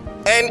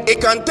 And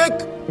it can take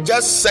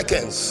just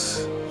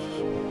seconds.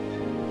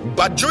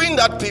 But during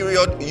that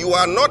period, you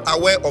are not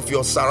aware of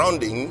your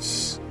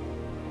surroundings,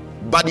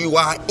 but you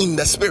are in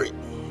the spirit.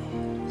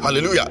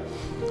 Hallelujah.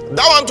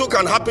 That one too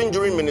can happen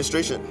during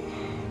ministration.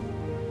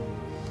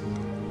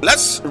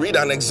 Let's read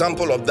an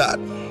example of that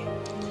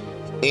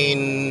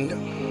in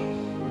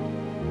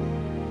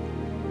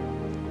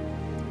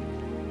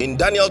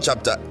Daniel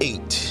chapter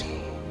 8.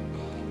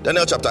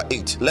 Daniel chapter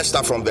 8. Let's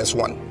start from verse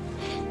 1.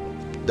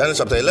 Daniel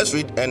chapter 8. Let's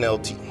read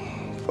NLT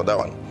for that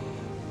one.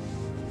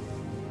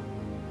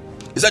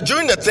 It said,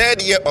 during the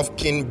 3rd year of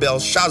King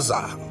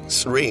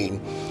Belshazzar's reign,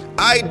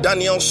 I,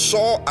 Daniel,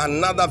 saw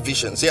another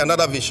vision. Say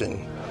another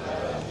vision.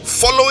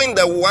 Following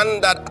the one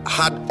that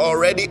had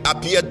already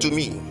appeared to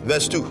me.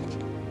 Verse 2.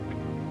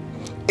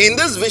 In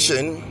this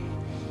vision,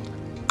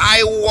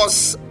 I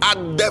was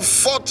at the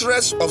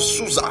fortress of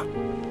Susa.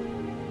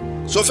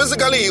 So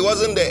physically he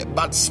wasn't there,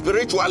 but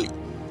spiritually.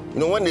 You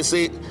know when they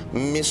say,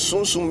 this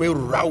is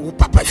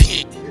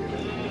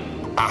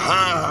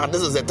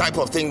the type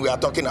of thing we are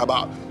talking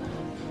about.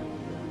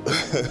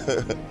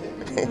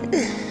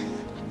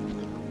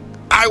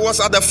 I was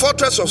at the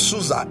fortress of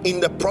Susa in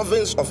the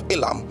province of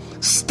Elam,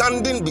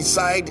 standing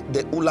beside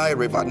the Ulai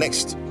river.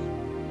 Next,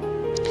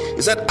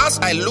 he said, as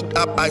I looked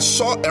up, I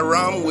saw a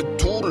ram with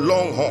 2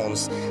 long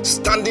horns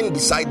standing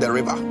beside the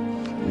river.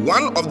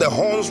 One of the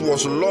horns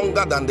was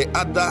longer than the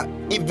other,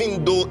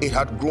 even though it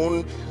had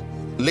grown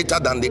later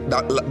than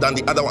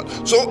the other one.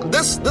 So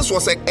this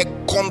was a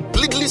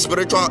completely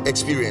spiritual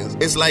experience.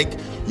 It's like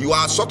you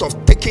are sort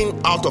of taken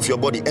out of your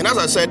body. And as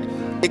I said,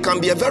 it can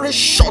be a very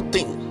short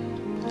thing.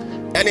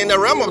 And in the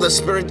realm of the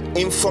spirit,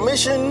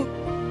 information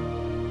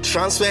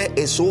transfer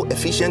is so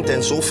efficient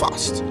and so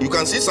fast. You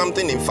can see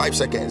something in 5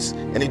 seconds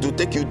and it will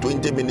take you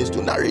 20 minutes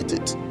to narrate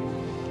it.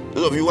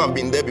 Those of you who have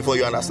been there before,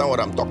 you understand what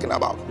I'm talking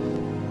about.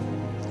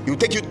 It will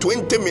take you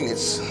 20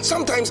 minutes.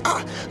 Sometimes,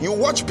 you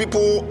watch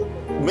people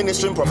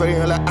ministering prophetic,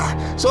 and you're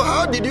like, so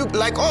how did you,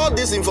 like all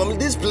this information,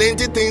 these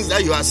plenty things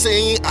that you are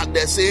saying at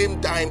the same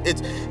time,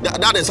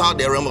 that is how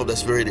the realm of the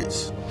spirit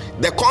is.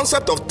 The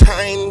concept of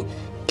time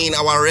in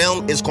our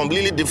realm is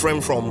completely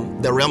different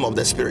from the realm of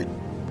the spirit.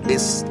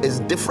 It's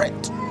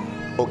different.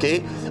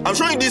 Okay, I'm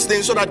showing these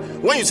things so that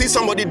when you see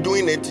somebody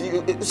doing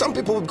it, some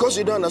people, because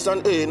you don't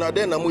understand,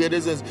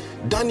 this is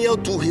Daniel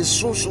to his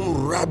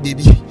sum rabbi.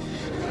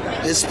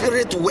 His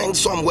spirit went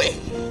somewhere.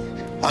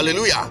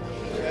 Hallelujah.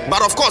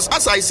 But of course,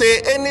 as I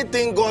say,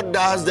 anything God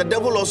does, the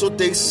devil also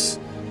takes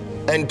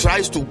and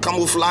tries to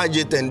camouflage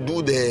it and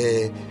do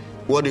the,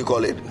 what do you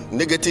call it,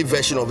 negative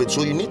version of it.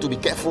 So you need to be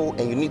careful,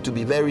 and you need to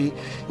be very.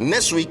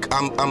 Next week,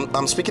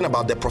 I'm speaking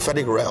about the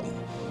prophetic realm.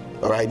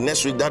 All right,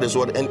 next week, that is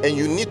what, and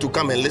you need to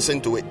come and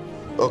listen to it.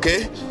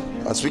 Okay,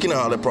 I'm speaking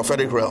about the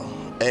prophetic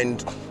realm,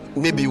 and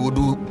maybe we'll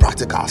do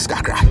practical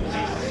skakra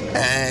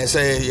and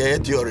say, yeah,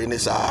 theory in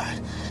this side.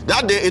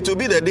 That day, it will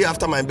be the day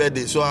after my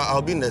birthday, so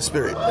I'll be in the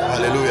spirit.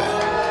 Hallelujah.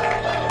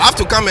 I have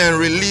to come and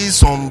release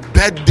some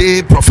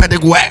birthday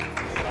prophetic word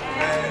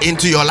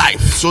into your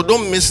life. So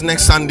don't miss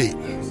next Sunday.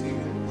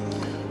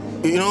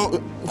 You know,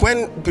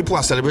 when people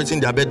are celebrating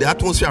their birthday, the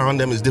atmosphere around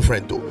them is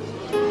different too.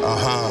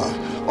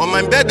 On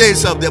my birthday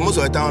itself, most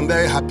of the time I'm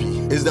very happy.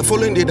 It's the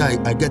following day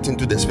that I get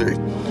into the spirit.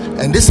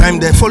 And this time,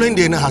 the following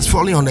day has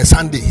fallen on a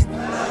Sunday.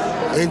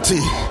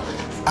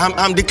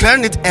 I'm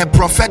declaring it a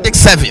prophetic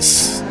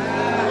service.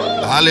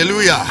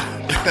 Hallelujah.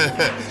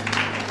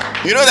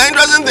 You know, the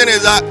interesting thing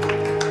is that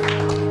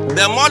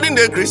the modern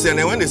day Christian,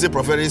 and when they say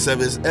prophetic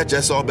service,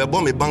 HSO,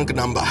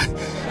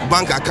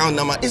 bank account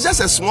number, it's just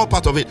a small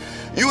part of it.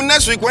 You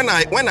next week, when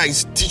I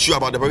teach you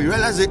about the Bible, you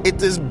realize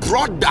it is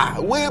broader,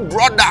 way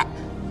broader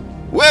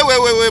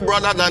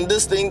than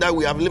this thing that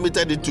we have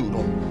limited it to.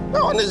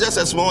 No, one is just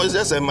a small, it's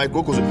just a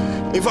microcosm.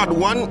 In fact,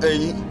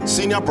 a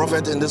senior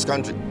prophet in this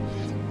country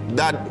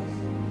that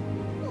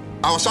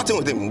I was chatting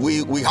with him.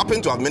 We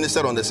happened to have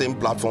ministered on the same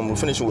platform. We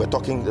finished, we were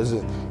talking.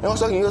 And I was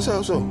talking, I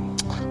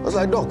was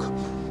like, Doc,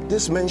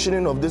 this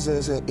mentioning of this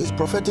is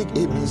prophetic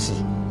ABC.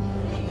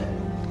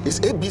 It's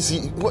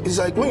ABC. It's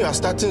like when you are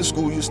starting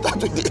school, you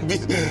start with the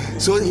ABC.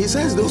 So he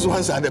says those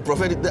ones are the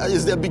prophetic. That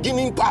is the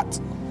beginning part.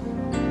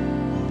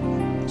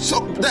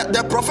 So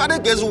the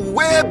prophetic is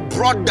way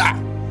broader.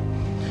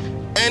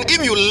 And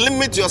if you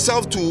limit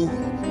yourself to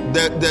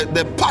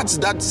the parts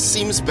that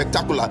seem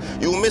spectacular,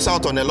 you will miss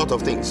out on a lot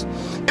of things.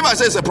 If I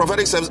say it's a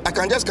prophetic service, I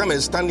can just come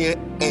and stand here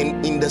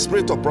and in the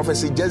spirit of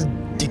prophecy just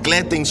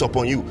declare things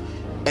upon you.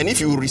 And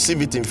if you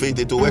receive it in faith,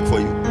 it will work for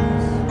you.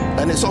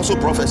 And it's also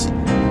prophecy.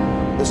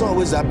 It's not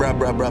always that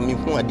me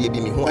who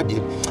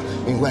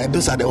are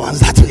those are the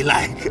ones that we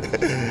like.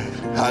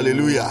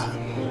 Hallelujah.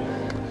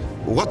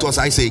 What was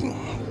I saying?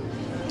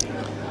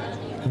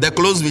 The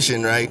closed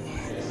vision, right?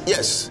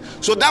 Yes.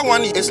 So that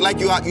one is like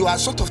you are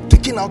sort of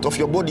taken out of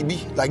your body,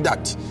 like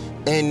that,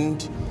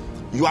 and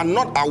you are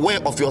not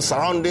aware of your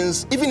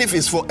surroundings, even if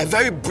it's for a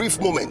very brief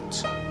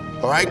moment.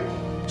 All right.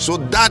 So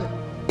that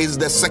is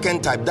the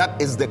second type.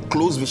 That is the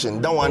closed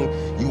vision. That one,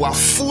 you are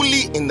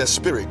fully in the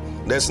spirit.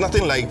 There's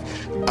nothing like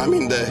I'm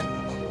in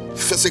the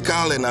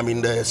physical and I'm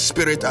in the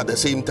spirit at the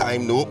same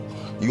time. No,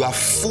 you are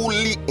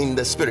fully in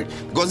the spirit.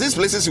 Because these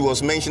places he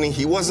was mentioning,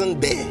 he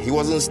wasn't there. He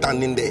wasn't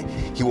standing there.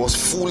 He was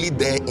fully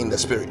there in the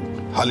spirit.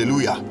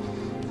 Hallelujah.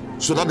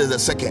 So that is the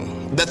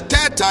second. The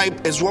third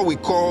type is what we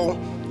call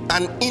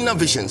an inner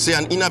vision. Say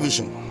an inner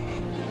vision.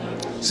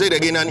 Say it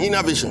again, an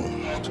inner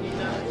vision.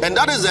 And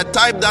that is a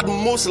type that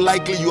most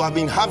likely you have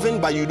been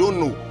having, but you don't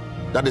know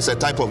that is a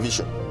type of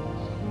vision.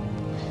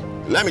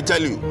 Let me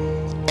tell you,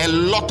 a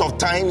lot of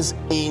times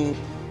in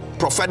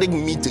prophetic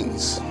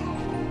meetings,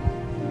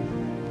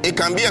 it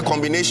can be a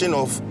combination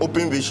of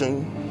open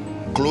vision,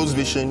 closed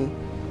vision,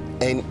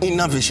 and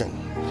inner vision.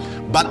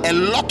 But a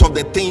lot of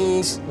the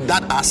things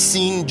that are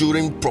seen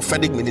during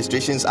prophetic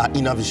ministrations are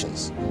inner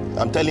visions.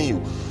 I'm telling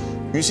you.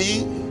 You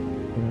see,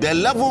 the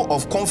level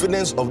of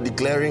confidence of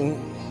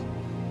declaring,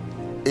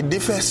 it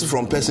differs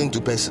from person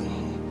to person.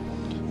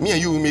 Me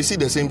and you, we may see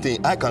the same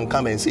thing. I can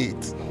come and say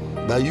it,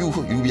 but you'll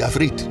be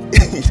afraid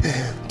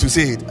to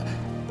say it.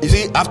 You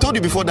see, I've told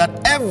you before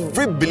that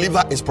every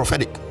believer is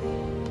prophetic.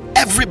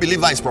 Every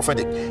believer is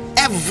prophetic.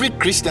 Every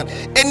Christian,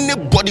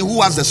 anybody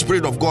who has the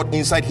Spirit of God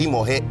inside him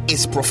or her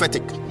is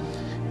prophetic.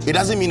 It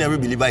doesn't mean every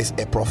believer is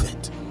a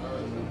prophet.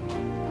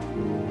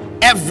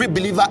 Every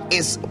believer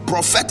is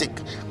prophetic.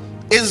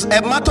 It's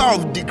a matter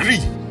of degree.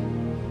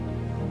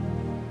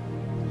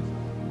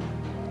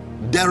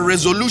 The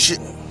resolution,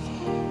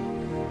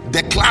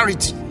 the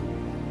clarity.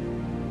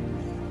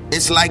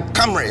 It's like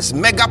cameras,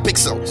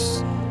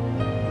 megapixels.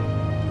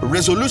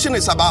 Resolution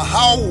is about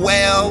how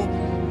well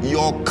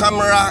your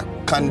camera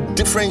can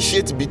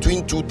differentiate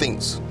between two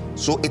things.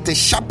 So it is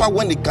sharper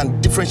when it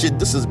can differentiate.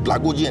 This is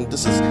Blagoji and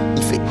this is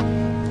Ife.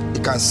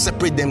 It can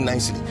separate them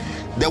nicely.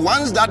 The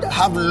ones that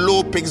have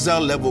low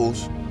pixel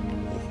levels,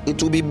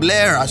 it will be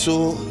blur.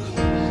 So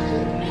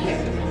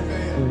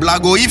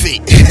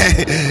Blagoife.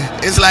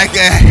 It's like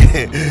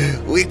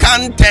we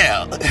can't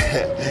tell.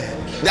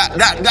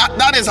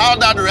 That is how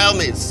that realm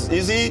is.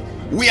 You see,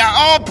 we are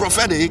all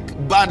prophetic,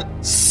 but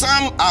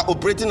some are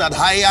operating at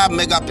higher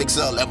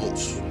megapixel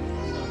levels,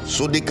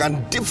 so they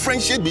can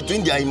differentiate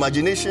between their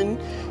imagination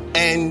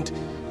and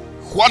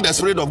what the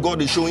Spirit of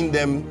God is showing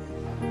them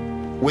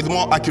with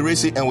more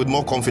accuracy and with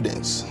more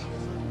confidence.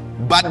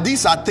 But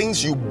these are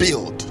things you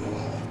build,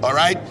 all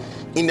right,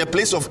 in a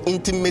place of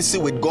intimacy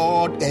with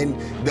God and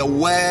the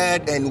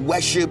word and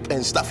worship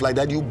and stuff like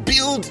that. You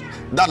build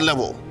that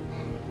level.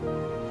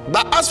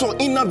 But as for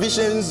inner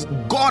visions,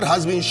 God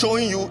has been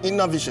showing you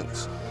inner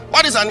visions.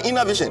 What is an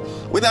inner vision?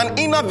 With an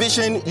inner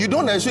vision, you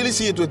don't necessarily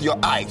see it with your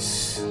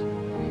eyes.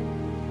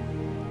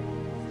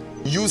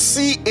 You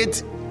see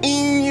it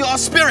in your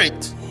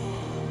spirit,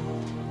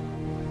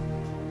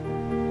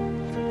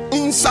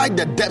 inside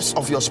the depths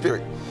of your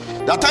spirit.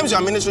 There are times you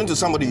are ministering to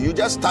somebody, you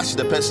just touch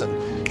the person,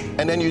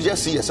 and then you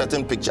just see a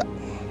certain picture.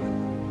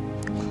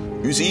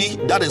 You see,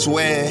 that is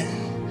where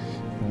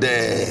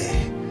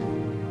the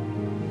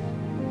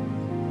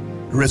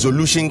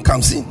resolution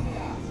comes in.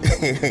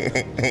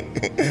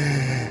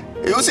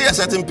 You see a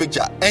certain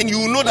picture, and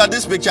you know that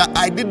this picture,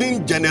 I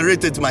didn't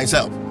generate it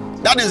myself.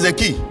 That is the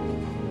key.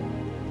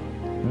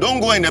 Don't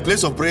go in a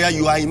place of prayer,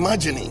 you are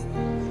imagining.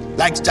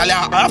 Like, Charlie,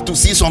 I have to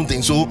see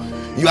something, so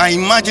you are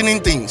imagining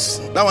things.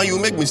 That one, you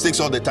make mistakes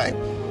all the time.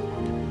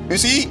 You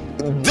see,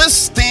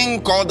 this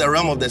thing called the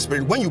realm of the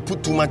spirit, when you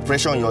put too much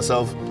pressure on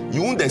yourself,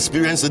 you won't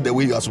experience it the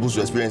way you are supposed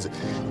to experience it.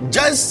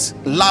 Just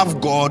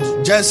love God,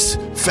 just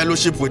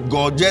fellowship with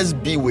God,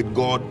 just be with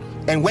God,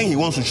 and when He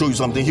wants to show you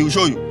something, He will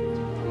show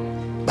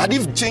you. But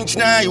if change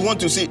now, you want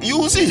to see, you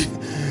will see.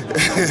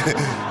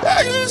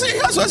 Yeah, you will see.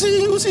 That's what I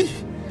see. You will see.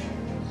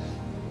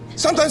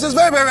 Sometimes it's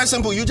very, very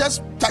simple. You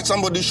just touch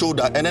somebody's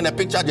shoulder, and then a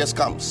picture just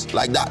comes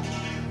like that.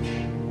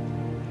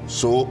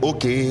 So,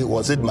 okay,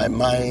 was it my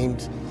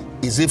mind?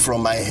 Is it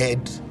from my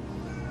head?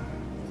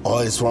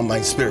 Or is it from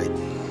my spirit?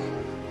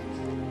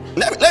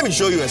 Let me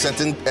show you a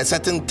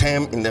certain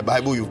term in the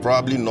Bible you've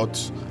probably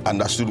not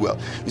understood well.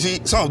 You see,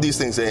 some of these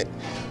things,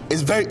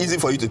 it's very easy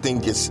for you to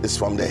think it's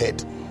from the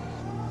head.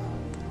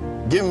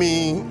 Give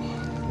me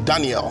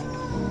Daniel.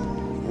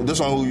 This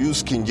one will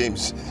use King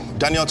James.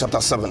 Daniel chapter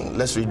 7.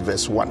 Let's read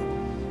verse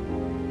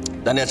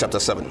 1. Daniel chapter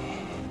 7.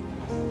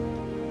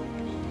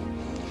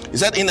 He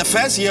said, in the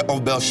first year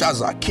of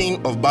Belshazzar,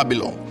 king of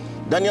Babylon,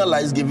 Daniel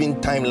lies giving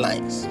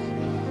timelines.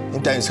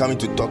 Anytime he's coming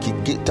to talk, he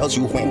tells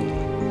you when.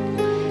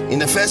 In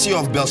the first year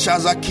of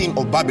Belshazzar, king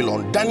of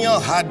Babylon, Daniel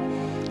had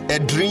a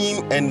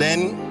dream and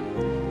then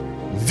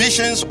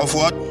visions of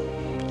what?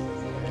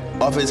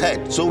 Of his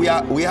head. So we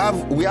have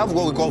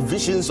what we call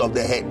visions of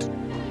the head.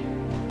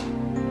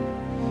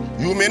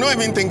 You may not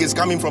even think it's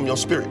coming from your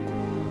spirit.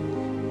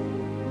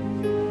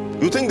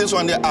 You think this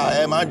one there,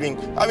 am I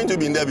dreaming? Haven't you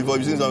been there before?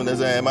 You've seen something that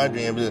says, am I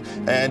dreaming?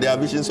 And there are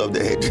visions of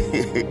the head.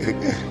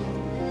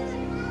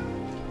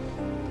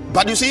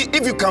 But you see,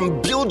 if you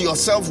can build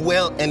yourself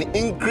well and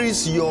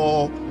increase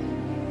your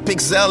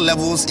pixel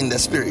levels in the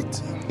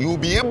spirit, you will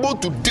be able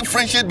to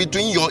differentiate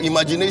between your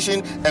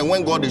imagination and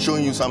when God is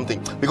showing you something.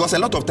 Because a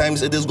lot of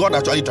times it is God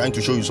actually trying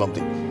to show you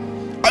something.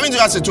 I mean,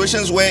 there are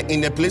situations where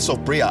in a place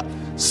of prayer,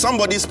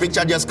 somebody's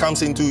picture just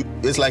comes into,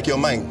 it's like your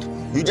mind.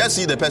 You just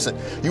see the person.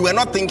 You were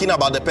not thinking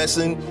about the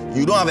person.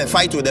 You don't have a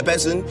fight with the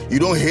person. You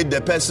don't hate the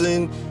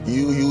person.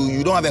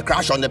 You don't have a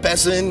crush on the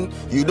person.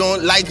 You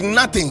don't like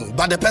nothing.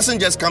 But the person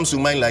just comes to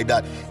mind like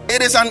that.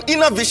 It is an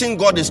inner vision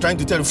God is trying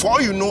to tell you. For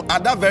all you know,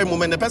 at that very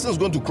moment, the person is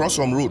going to cross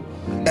some road.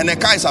 And the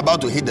car is about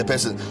to hit the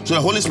person. So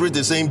the Holy Spirit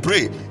is saying,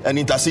 pray and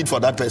intercede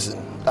for that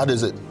person. That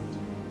is it.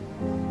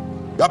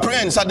 You are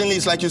praying and suddenly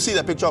it's like you see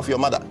the picture of your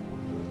mother.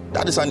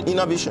 That is an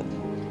inner vision.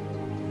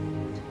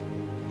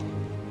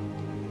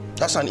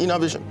 That's an inner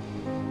vision.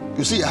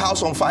 You see a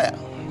house on fire.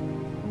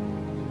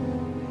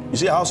 You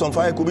see a house on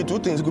fire. It could be two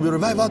things. It could be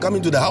revival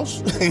coming to the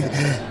house.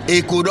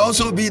 It could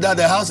also be that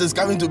the house is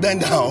coming to burn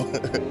down.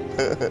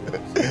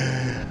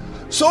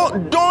 So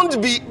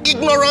don't be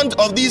ignorant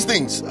of these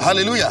things.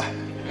 Hallelujah.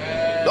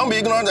 Don't be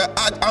ignorant.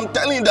 I'm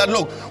telling you that,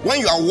 look,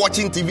 when you are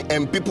watching TV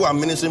and people are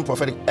ministering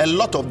prophetic, a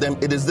lot of them,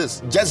 it is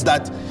this. Just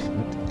that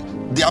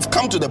they have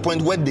come to the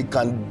point where they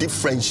can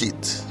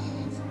differentiate.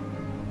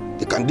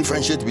 They can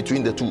differentiate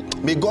between the two.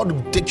 May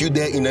God take you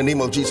there in the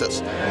name of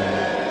Jesus.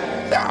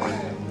 Yeah.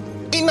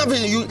 Inner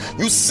vision,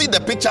 you see the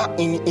picture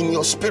in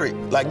your spirit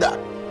like that.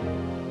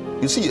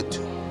 You see it.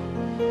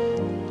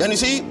 Then you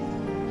see,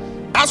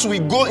 as we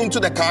go into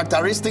the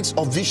characteristics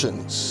of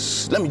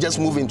visions, let me just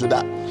move into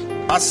that.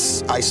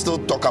 As I still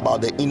talk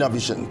about the inner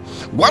vision,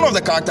 one of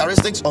the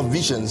characteristics of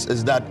visions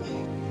is that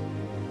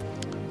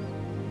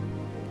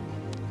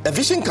a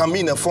vision can be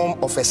in the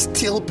form of a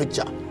still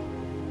picture.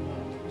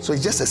 So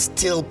it's just a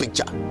still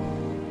picture.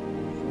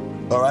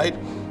 All right?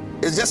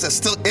 It's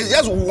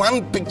just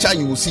one picture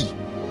you will see.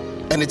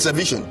 And it's a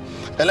vision.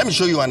 And let me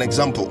show you an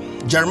example.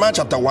 Jeremiah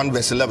chapter 1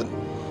 verse 11.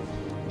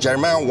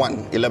 Jeremiah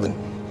 1:11.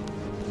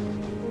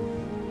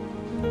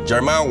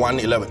 Jeremiah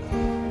 1:11.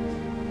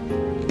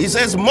 He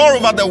says,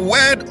 moreover, the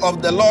word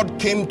of the Lord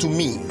came to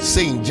me,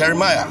 saying,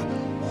 Jeremiah,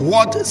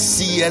 what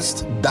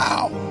seest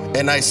thou?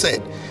 And I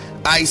said,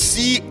 I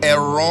see a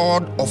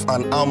rod of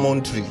an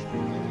almond tree.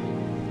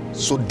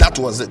 So that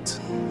was it.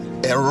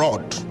 A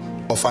rod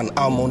of an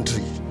almond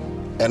tree.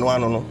 And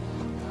one, no.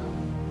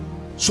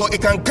 So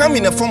it can come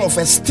in the form of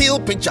a still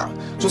picture.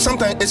 So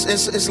sometimes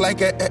it's like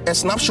a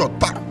snapshot.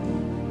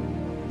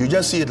 You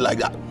just see it like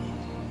that.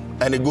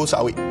 And it goes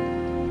away.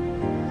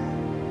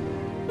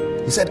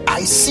 He said,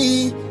 I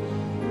see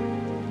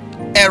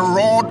a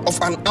rod of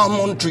an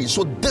almond tree.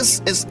 So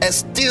this is a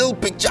still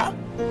picture.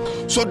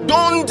 So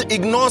don't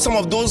ignore some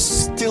of those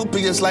still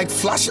pictures like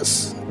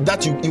flashes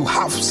that you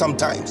have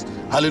sometimes.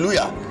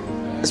 Hallelujah.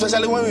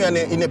 Especially when we are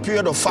in a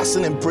period of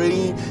fasting and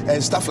praying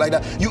and stuff like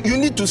that. You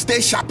need to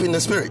stay sharp in the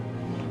spirit.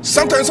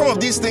 Sometimes some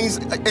of these things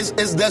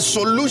is the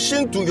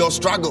solution to your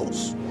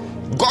struggles.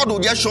 God will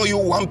just show you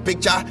one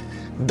picture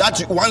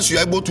that once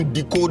you're able to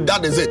decode,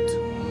 that is it.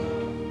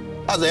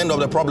 That's the end of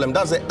the problem.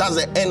 That's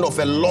the end of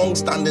a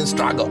long-standing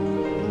struggle.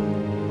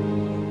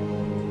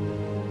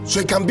 So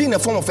it can be in the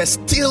form of a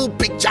still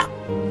picture.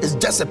 It's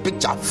just a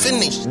picture,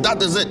 finished.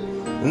 That is it.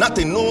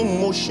 Nothing, no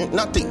motion,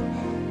 nothing.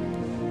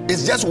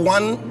 It's just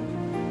one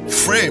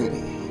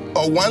frame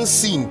or one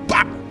scene,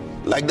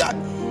 like that.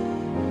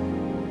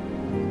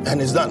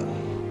 And it's done.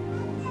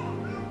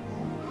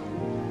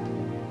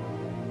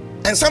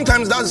 And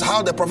sometimes that's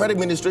how the prophetic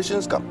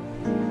ministrations come.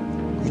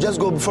 You just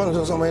go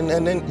before someone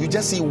and then you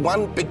just see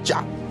one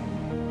picture.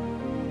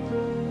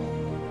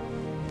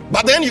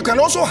 But then you can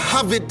also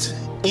have it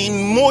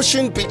in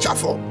motion picture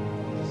form.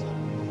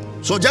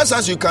 So just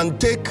as you can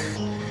take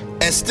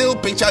a still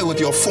picture with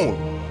your phone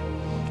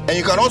and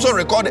you can also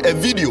record a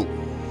video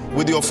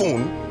with your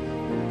phone,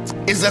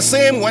 it's the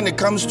same when it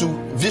comes to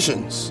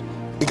visions.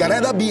 It can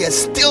either be a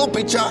still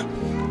picture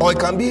or it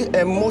can be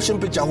a motion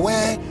picture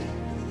where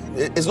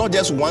it's not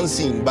just one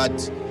scene, but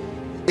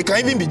it can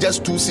even be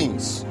just two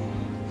scenes.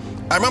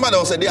 I remember there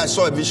was a day I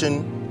saw a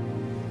vision.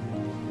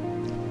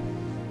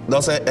 There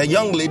was a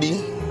young lady.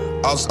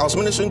 I was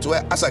ministering to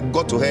her. As I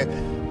got to her,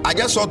 I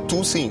just saw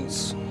two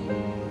scenes.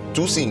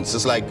 Two scenes.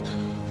 It's like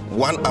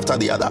one after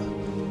the other.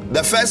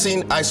 The first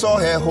scene, I saw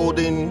her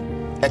holding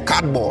a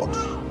cardboard.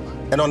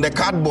 And on the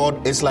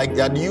cardboard, it's like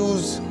they had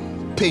used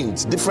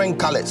paints, different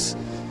colors.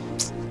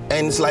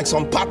 And it's like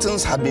some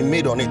patterns had been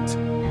made on it.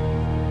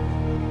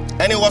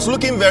 And it was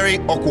looking very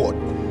awkward.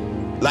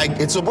 Like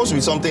it's supposed to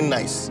be something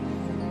nice.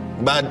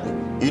 But,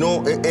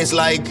 it's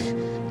like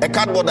a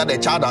cardboard that a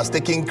child has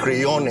taken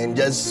crayon and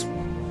just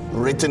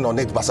written on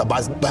it. But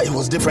it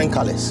was different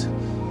colors.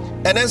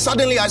 And then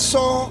suddenly I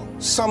saw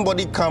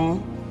somebody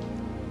come.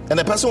 And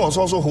the person was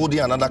also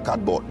holding another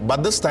cardboard.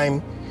 But this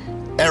time,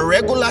 a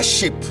regular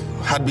shape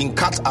had been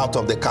cut out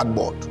of the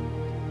cardboard.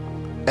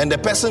 And the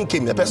person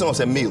came. The person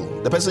was a male.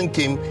 The person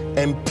came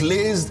and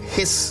placed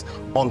his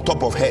on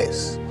top of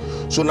hers.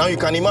 So now you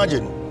can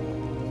imagine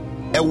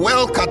a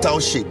well cut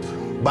out shape,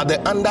 but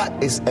the under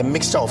is a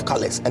mixture of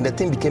colors, and the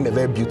thing became a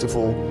very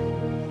beautiful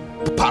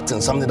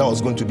pattern, something that was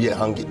going to be a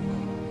hanging.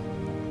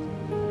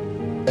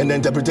 And the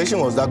interpretation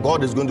was that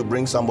God is going to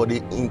bring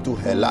somebody into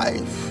her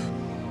life,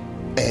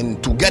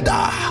 and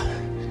together,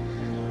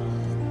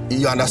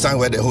 you understand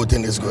where the whole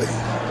thing is going.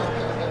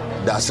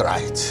 That's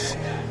right.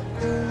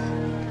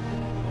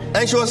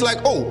 And she was like,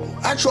 oh,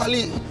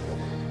 actually,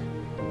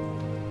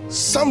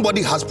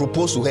 somebody has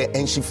proposed to her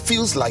and she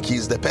feels like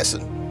he's the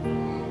person.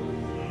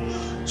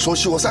 So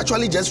she was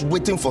actually just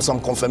waiting for some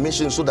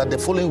confirmation so that the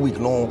following week,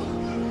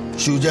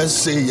 she'll just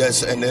say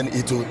yes and then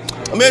it will.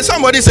 May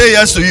somebody say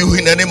yes to you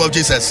in the name of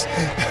Jesus.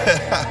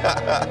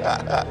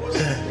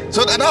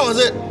 So that was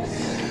it.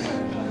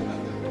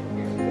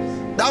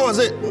 That was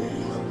it.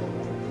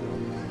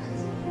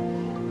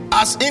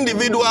 As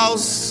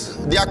individuals,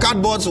 their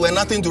cardboards were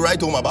nothing to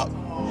write home about.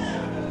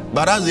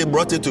 But as they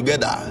brought it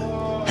together,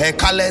 her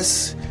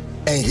colors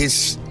and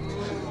his,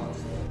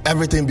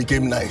 everything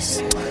became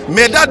nice.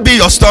 May that be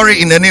your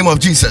story in the name of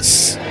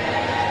Jesus.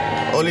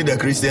 Only the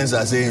Christians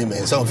are saying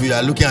amen. Some of you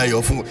are looking at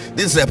your phone.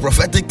 This is a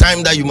prophetic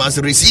time that you must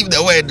receive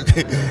the word.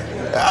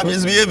 I'm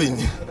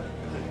misbehaving.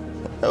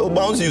 I will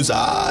bounce you,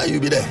 sir.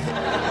 You'll be there.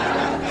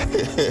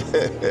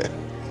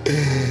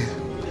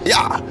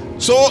 Yeah.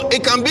 So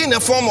it can be in the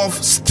form of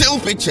still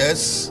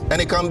pictures and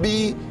it can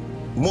be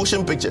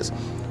motion pictures.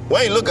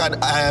 When you look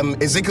at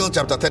Ezekiel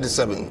chapter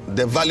 37,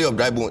 the Valley of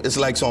Dry Bones, it's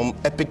like some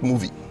epic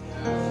movie.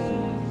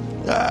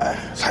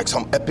 It's like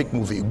some epic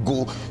movie.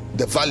 Go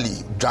the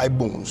valley, dry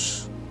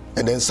bones,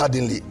 and then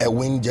suddenly a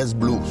wind just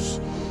blows,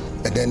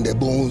 and then the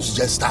bones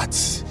just start,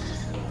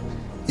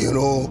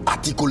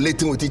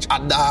 articulating with each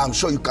other. I'm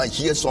sure you can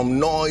hear some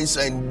noise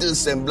and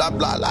this and blah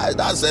blah blah.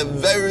 That's a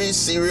very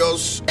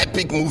serious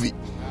epic movie.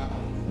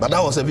 But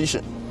that was a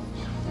vision.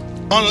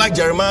 Unlike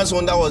Jeremiah's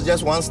one, that was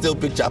just one still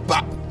picture,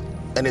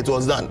 and it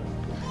was done.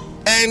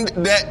 And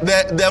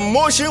the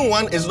motion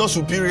one is not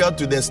superior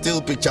to the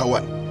still picture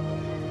one.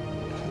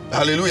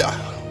 Hallelujah.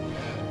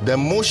 The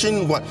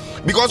motion one.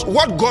 Because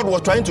what God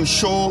was trying to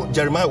show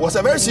Jeremiah was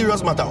a very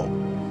serious matter.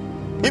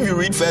 If you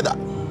read further,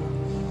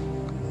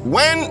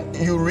 When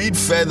you read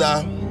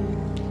further,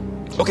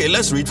 okay,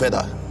 let's read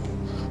further.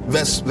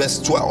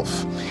 Verse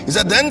 12. He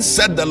said, then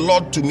said the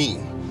Lord to me,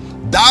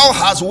 thou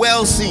hast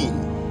well seen.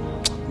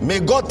 May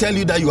God tell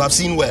you that you have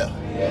seen well.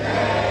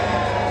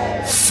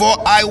 For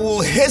I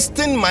will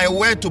hasten my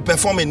word to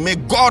perform it. May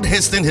God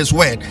hasten his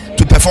word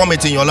to perform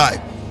it in your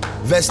life.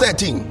 Verse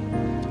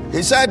 13.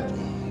 He said,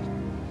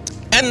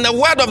 and the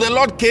word of the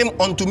Lord came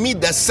unto me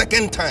the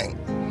second time,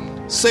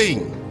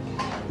 saying,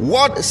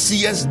 what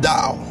seest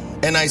thou?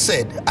 And I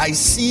said, I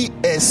see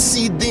a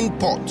seething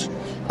pot.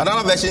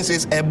 Another version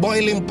says a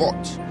boiling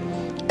pot,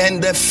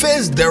 and the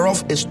face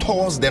thereof is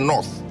towards the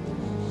north.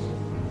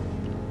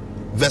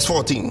 Verse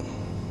 14.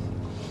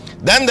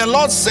 Then the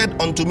Lord said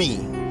unto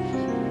me,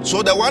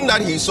 so the one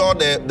that he saw,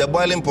 the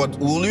boiling pot,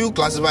 will you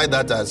classify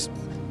that as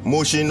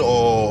motion,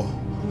 or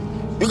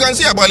you can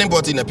see a boiling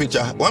pot in a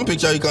picture? One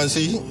picture you can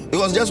see, it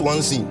was just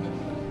one scene.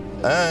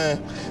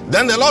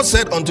 Then the Lord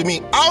said unto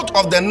me, out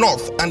of the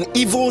north an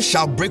evil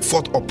shall break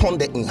forth upon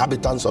the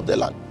inhabitants of the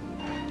land.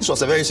 This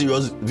was a very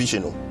serious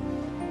vision.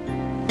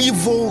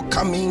 Evil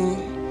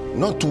coming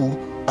not to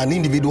an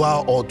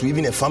individual or to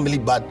even a family,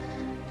 but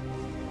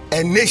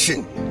a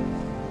nation.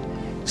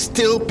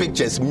 Still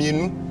pictures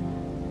mean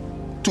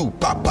to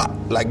papa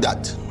like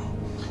that.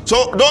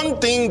 So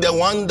don't think the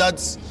one that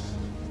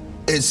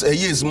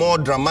is more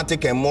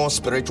dramatic and more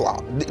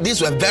spiritual.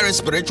 These were very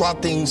spiritual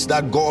things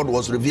that God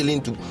was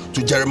revealing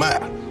to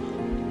Jeremiah,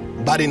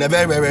 but in a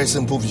very, very, very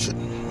simple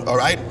vision. All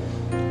right.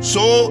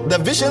 So the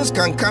visions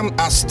can come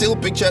as still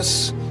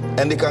pictures,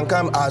 and they can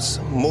come as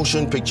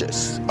motion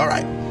pictures. All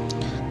right.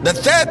 The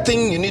third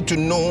thing you need to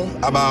know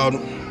about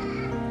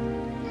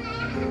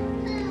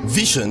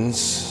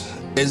visions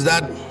is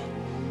that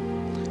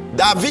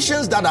there are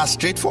visions that are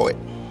straightforward,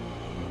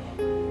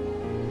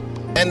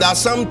 and there are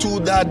some too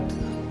that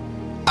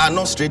are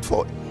not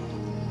straightforward.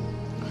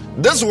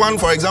 This one,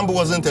 for example,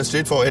 wasn't a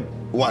straightforward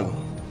one.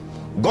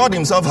 God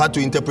himself had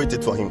to interpret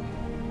it for him.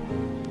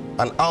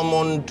 An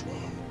almond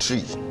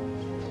tree,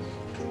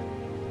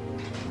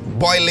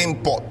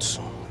 boiling pot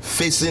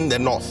facing the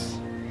north.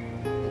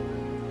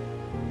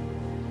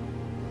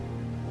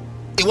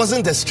 It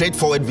wasn't a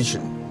straightforward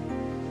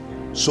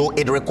vision, so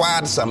it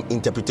required some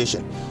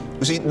interpretation.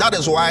 You see, that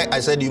is why I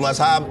said you must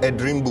have a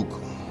dream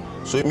book.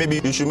 So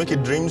maybe you should make a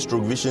dream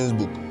stroke visions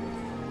book.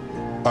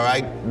 All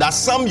right, there's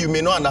some you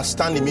may not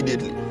understand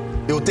immediately.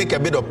 It will take a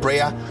bit of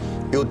prayer.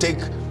 It will take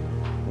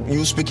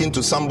you speaking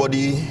to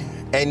somebody,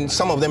 and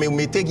some of them it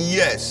may take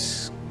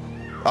years.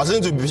 I was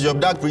saying to Bishop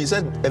Dark, he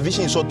said a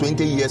vision he saw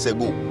 20 years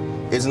ago.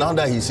 It's now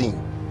that he's seeing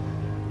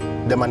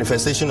the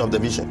manifestation of the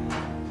vision.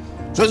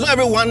 So it's not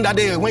everyone that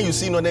day when you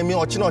see them,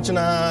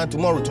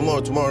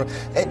 tomorrow.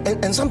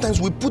 And sometimes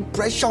we put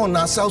pressure on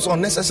ourselves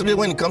unnecessarily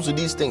when it comes to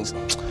these things.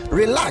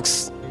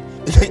 Relax.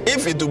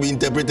 If it will be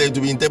interpreted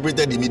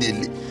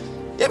immediately.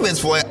 If it's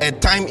for a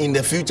time in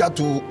the future,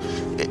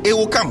 it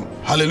will come.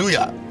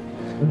 Hallelujah.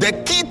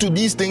 The key to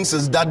these things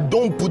is that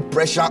don't put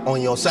pressure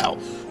on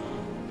yourself.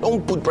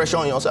 Don't put pressure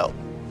on yourself.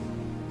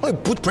 When you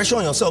put pressure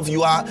on yourself,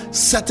 you are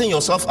setting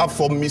yourself up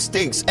for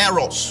mistakes,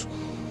 errors.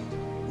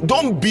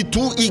 Don't be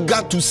too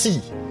eager to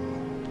see.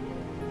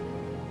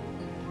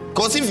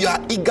 Because if you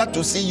are eager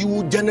to see, you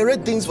will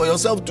generate things for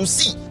yourself to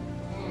see.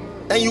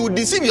 And you will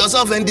deceive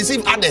yourself and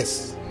deceive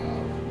others.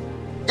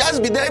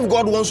 Just be there if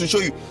God wants to show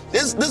you.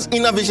 This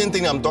inner vision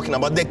thing I'm talking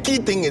about, the key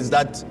thing is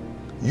that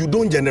you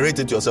don't generate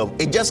it yourself.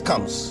 It just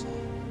comes.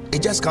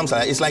 It just comes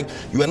like that. It's like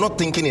you are not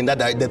thinking in that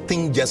direction. The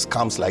thing just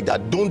comes like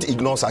that. Don't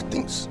ignore such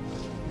things.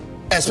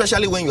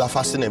 Especially when you are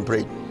fasting and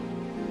praying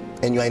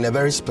and you are in a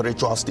very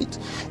spiritual state.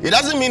 It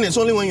doesn't mean it's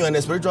only when you are in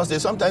a spiritual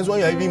state. Sometimes when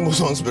you are even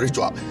most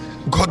unspiritual,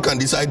 God can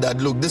decide that,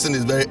 look, this thing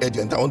is very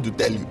urgent. I want to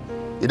tell you.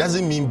 It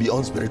doesn't mean be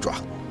unspiritual.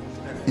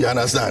 You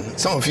understand?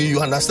 Some of you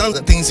understand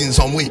the things in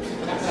some way.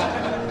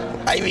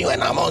 I mean,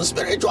 when I'm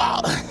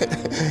unspiritual,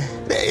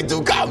 it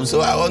will come.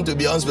 So I want to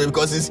be unspiritual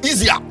because it's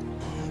easier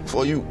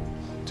for you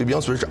to be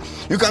unspiritual.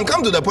 You can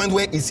come to the point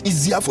where it's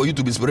easier for you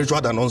to be spiritual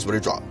than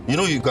unspiritual. You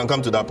know, you can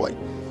come to that point.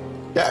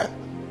 Yeah.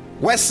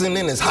 Where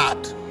sinning is hard.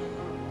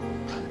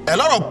 A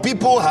lot of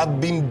people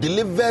have been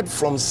delivered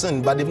from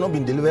sin, but they've not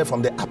been delivered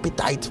from the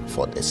appetite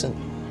for the sin.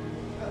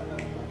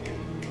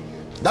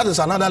 That is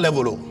another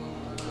level, though,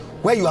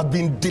 where you have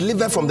been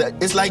delivered from the.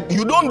 It's like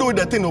you don't do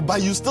the thing,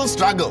 but you still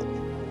struggle.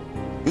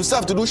 You still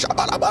have to do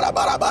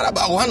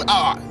 1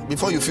 hour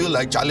before you feel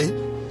like Charlie,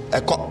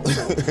 a cop.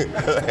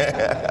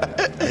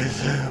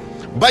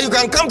 But you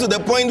can come to the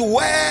point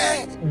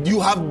where you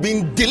have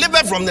been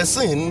delivered from the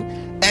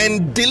sin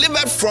and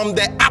delivered from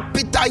the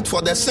appetite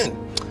for the sin.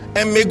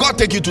 And may God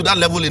take you to that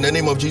level in the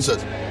name of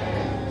Jesus.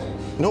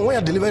 You know, when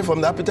you're delivered from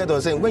the appetite of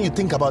the sin, when you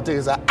think about it,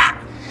 it's like,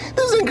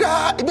 this is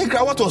cry.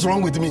 What was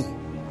wrong with me?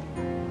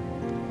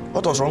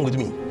 What was wrong with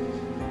me?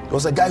 There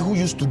was a guy who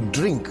used to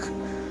drink.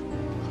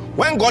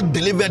 When God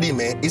delivered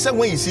him, he said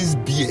when he sees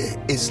beer,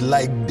 it's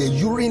like the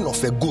urine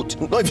of a goat.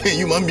 Not even a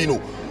human being.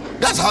 No.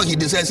 That's how he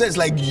says it's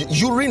like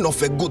urine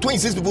of a goat. When he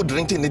sees people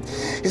drinking it,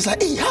 it's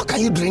like, hey, how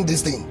can you drink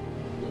this thing?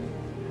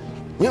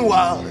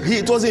 Meanwhile,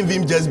 it wasn't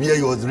even just beer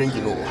he was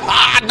drinking,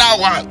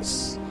 harder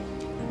ones.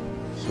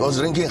 He was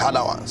drinking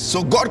harder ones.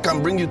 So God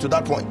can bring you to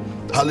that point.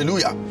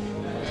 Hallelujah.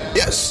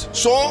 Yes.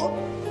 So,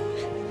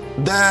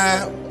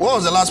 what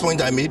was the last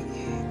point I made?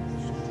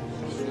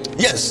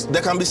 Yes,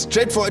 there can be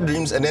straightforward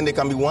dreams, and then there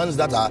can be ones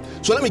that are.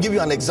 So let me give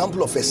you an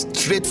example of a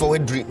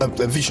straightforward dream, a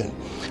vision.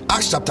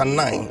 Acts chapter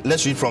 9.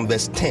 Let's read from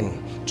verse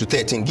 10 to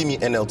 13. Give me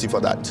NLT for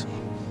that.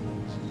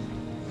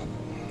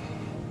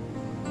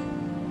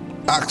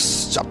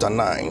 Acts chapter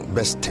 9,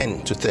 verse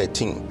 10 to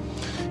 13.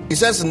 It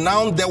says,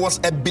 now there was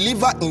a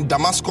believer in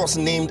Damascus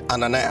named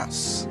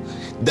Ananias.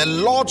 The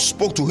Lord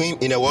spoke to him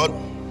in a word,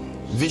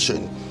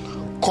 vision,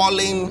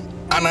 calling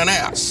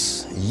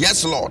Ananias.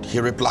 Yes, Lord, he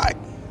replied.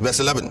 Verse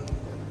 11.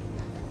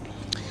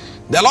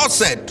 The Lord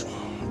said,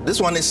 this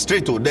one is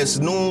straight, there's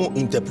no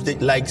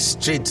interpretation, like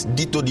straight,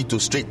 dito,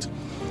 straight.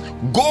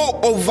 Go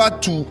over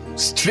to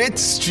Straight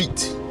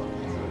Street.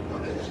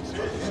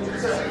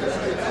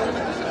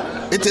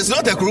 It is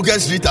not a crooked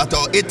street at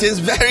all. It is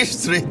very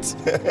straight.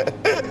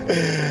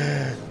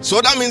 So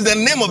that means the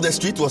name of the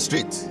street was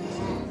straight.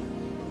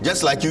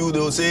 Just like you, they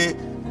will say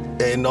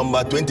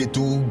number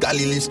 22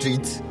 Galilee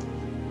Street,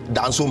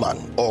 Dansoman,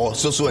 or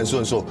so and so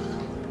and so.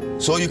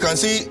 So you can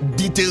see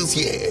details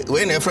here.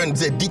 When a friend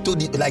said dito,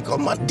 like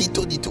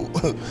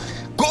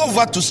dito. Go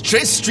over to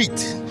Straight Street,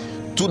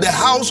 to the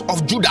house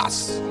of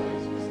Judas.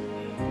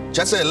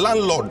 Just a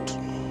landlord.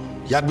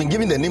 He had been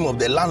given the name of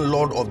the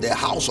landlord of the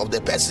house of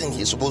the person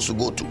he's supposed to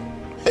go to.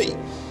 Hey,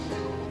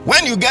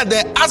 when you get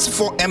there, ask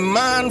for a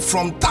man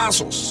from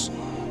Tarsus,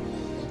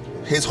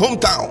 his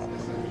hometown.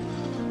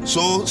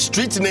 So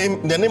street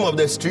name, the name of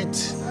the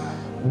street,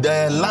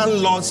 the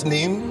landlord's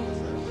name,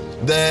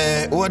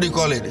 the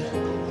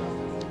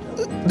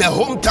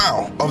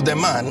hometown of the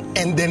man,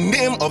 and the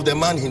name of the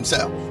man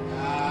himself.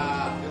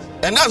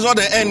 And that's not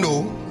the end,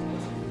 though.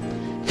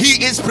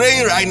 He is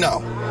praying right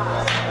now.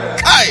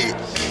 Kai,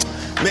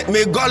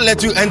 may God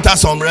let you enter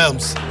some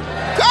realms.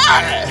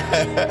 Kai,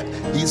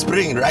 he's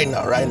praying right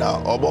now.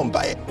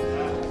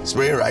 He's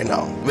praying right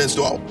now. Verse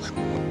 12.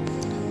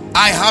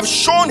 I have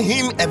shown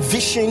him a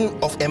vision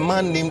of a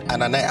man named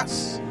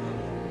Ananias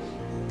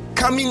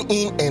coming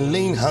in and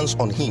laying hands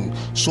on him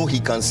so he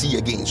can see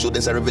again. So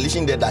there's a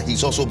revelation there that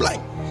he's also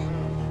blind.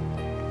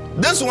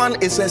 This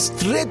one is a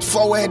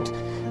straightforward.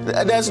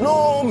 There's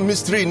no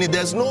mystery in it.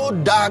 There's no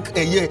dark.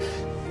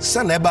 It's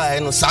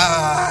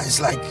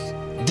like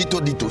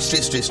dito,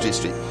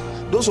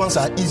 straight. Those ones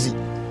are easy.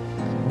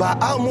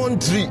 But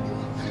almond tree,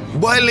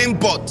 boiling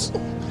pot,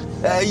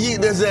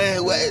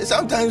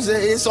 sometimes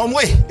it's some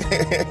way.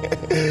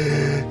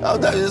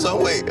 Sometimes it's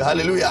some way.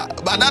 Hallelujah.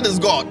 But that is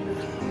God.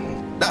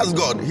 That's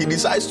God. He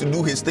decides to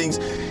do his things.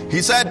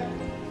 He said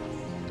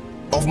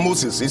of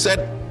Moses, he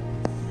said,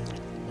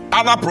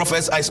 other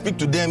prophets, I speak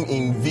to them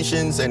in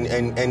visions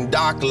and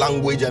dark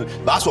language.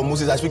 But as for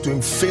Moses, I speak to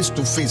him face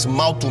to face,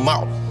 mouth to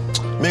mouth.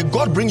 May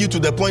God bring you to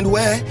the point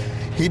where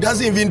he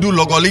doesn't even do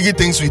logoligi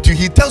things with you.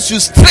 He tells you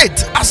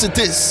straight as it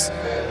is.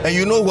 And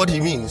you know what he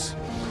means.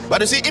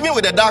 But you see, even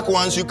with the dark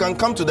ones, you can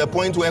come to the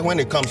point where when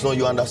it comes,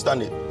 you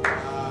understand it.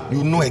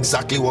 You know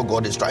exactly what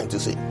God is trying to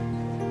say.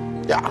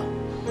 Yeah.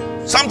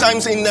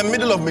 Sometimes in the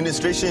middle of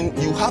ministration,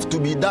 you have to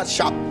be that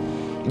sharp.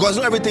 Because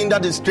not everything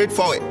that is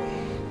straightforward.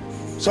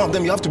 Some of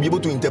them you have to be able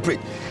to interpret.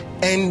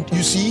 And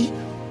you see,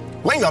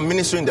 when you are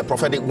ministering the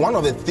prophetic, one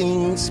of the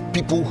things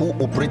people who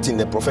operate in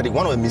the prophetic,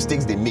 one of the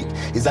mistakes they make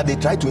is that they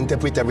try to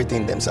interpret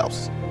everything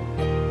themselves.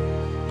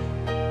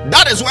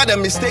 That is where the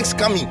mistakes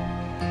come in.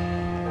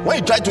 When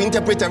you try to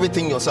interpret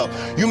everything yourself,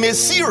 you may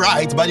see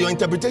right, but your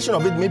interpretation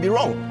of it may be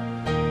wrong.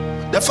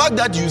 The fact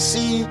that you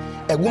see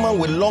a woman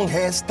with long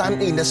hair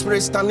standing in the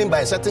spirit, standing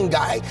by a certain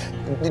guy,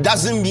 it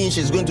doesn't mean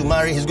he's going to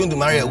marry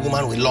a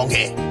woman with long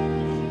hair.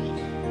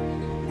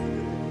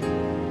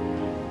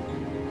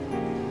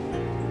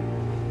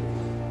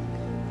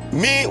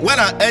 Me, when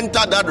I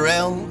enter that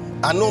realm,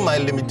 I know my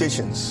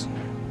limitations.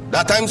 There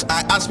are times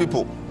I ask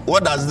people,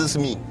 what does this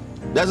mean?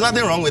 There's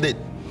nothing wrong with it.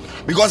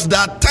 Because there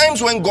are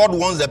times when God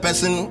wants the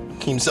person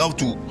himself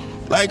to,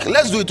 like,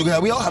 let's do it together.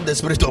 We all have the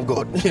Spirit of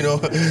God,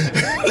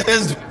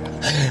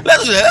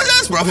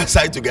 let's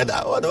prophesy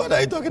together. What are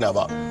you talking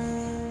about?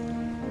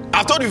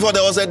 I've told you before,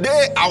 there was a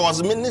day I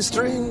was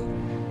ministering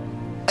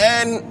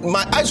and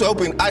my eyes were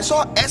open. I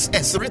saw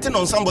SS written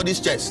on somebody's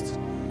chest.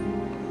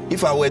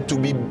 If I were to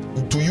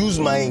use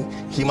my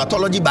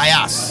hematology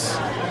bias,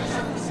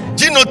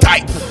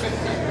 genotype,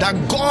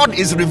 that God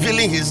is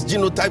revealing his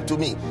genotype to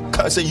me.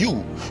 I say,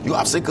 you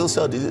have sickle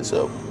cell disease.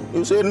 So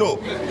you say no.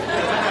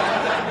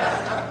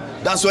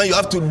 That's when you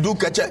have to do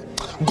check.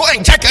 Go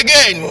and check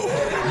again.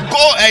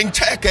 Go and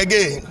check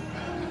again.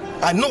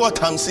 I know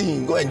what I'm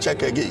seeing. Go and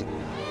check again.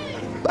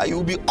 But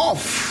you'll be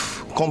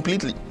off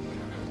completely.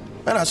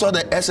 When I saw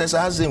the SS,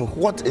 I asked him,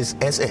 what is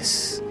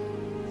SS?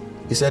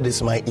 He said,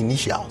 it's my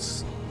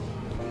initials.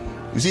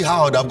 You see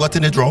how I would have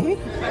gotten it wrong?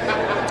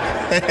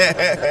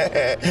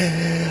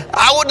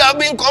 I would have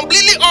been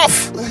completely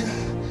off.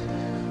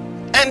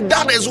 And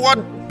that is what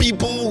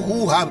people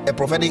who have a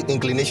prophetic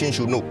inclination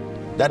should know.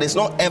 That is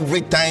not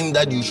every time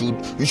that you should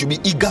be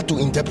eager to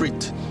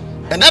interpret.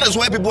 And that is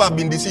why people have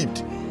been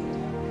deceived.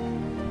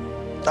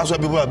 That's why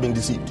people have been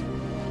deceived.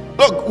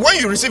 Look, when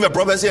you receive a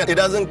prophecy and it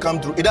doesn't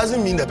come through, it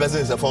doesn't mean the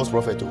person is a false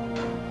prophet.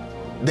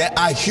 There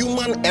are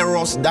human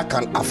errors that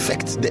can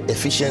affect the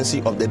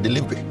efficiency of the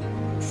delivery.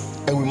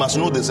 And we must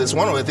know this. It's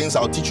one of the things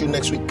I'll teach you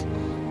next week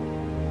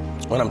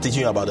when I'm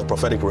teaching you about the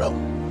prophetic realm.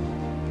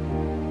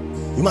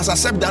 You must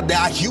accept that there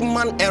are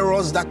human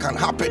errors that can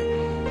happen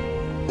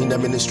in the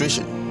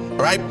administration.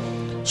 Right?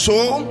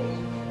 So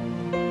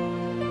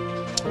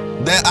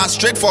there are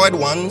straightforward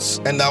ones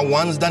and there are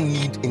ones that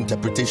need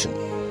interpretation.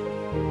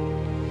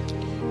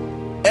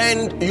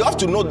 And you have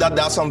to know that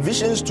there are some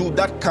visions too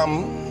that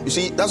come. You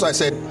see, that's why I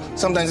said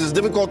sometimes it's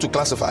difficult to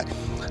classify.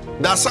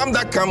 There are some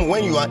that come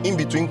when you are in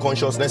between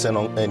consciousness and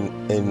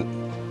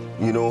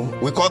you know,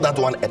 we call that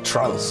one a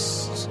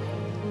trance.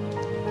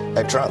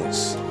 A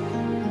trance.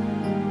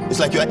 It's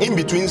like you are in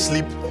between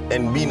sleep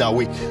and being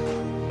awake.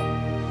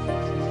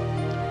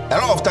 A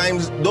lot of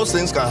times, those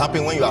things can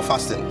happen when you are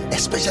fasting,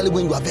 especially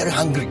when you are very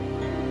hungry.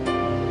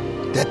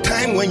 The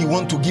time when you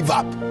want to give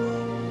up.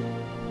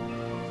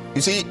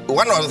 You see,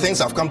 one of the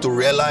things I've come to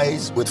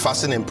realize with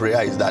fasting and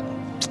prayer is that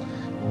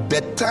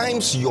the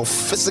times your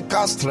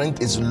physical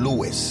strength is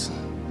lowest,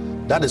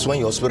 that is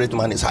when your spirit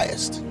man is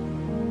highest.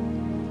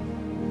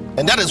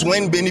 And that is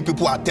when many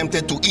people are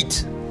tempted to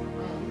eat.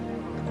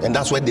 And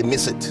that's where they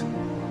miss it.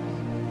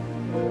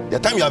 The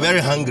time you are very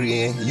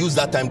hungry, use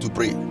that time to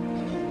pray.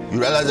 You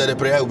realize that the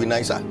prayer will be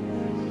nicer.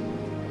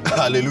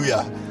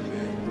 Hallelujah.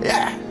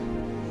 Yeah.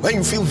 When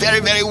you feel very,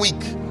 very weak,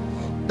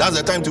 that's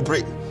the time to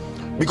pray.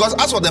 Because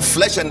as for the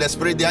flesh and the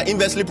spirit, they are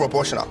inversely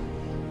proportional.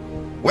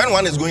 When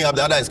one is going up,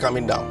 the other is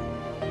coming down.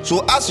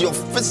 So as your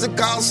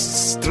physical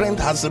strength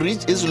has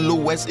reached its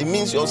lowest, it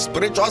means your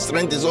spiritual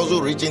strength is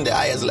also reaching the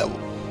highest level.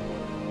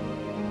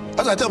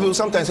 As I tell people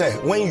sometimes, hey,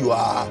 when you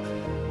are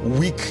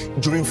weak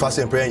during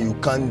fasting and prayer, you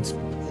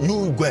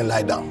go and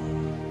lie down.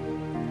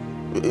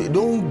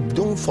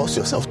 Don't force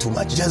yourself too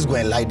much. Just go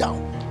and lie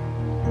down.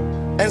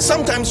 And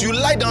sometimes you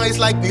lie down, it's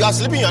like you are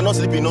sleeping, you are not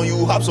sleeping. No,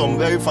 you have some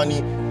very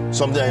funny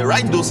something.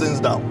 Write those things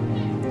down.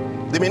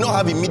 They may not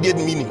have immediate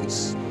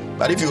meanings,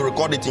 but if you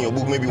record it in your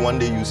book, maybe one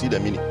day you see the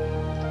meaning.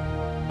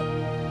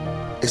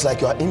 It's like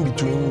you are in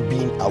between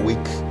being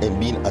awake and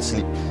being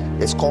asleep.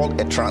 It's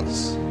called a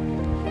trance.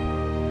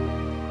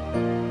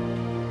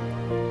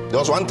 There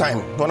was one time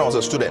when I was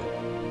a student,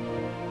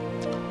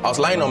 I was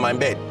lying on my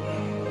bed.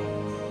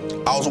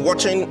 I was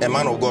watching a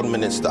man of God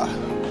minister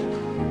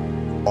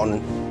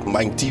on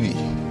my TV,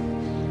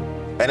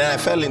 and then I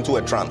fell into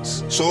a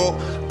trance. So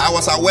I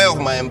was aware of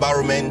my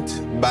environment,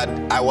 but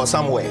I was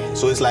somewhere.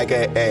 So it's like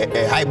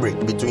a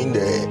hybrid between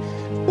the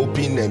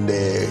open and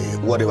the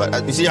whatever.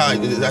 You see how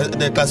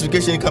the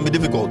classification can be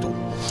difficult too.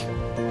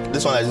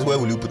 This one is, where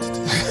will you put it?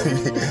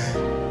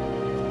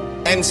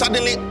 And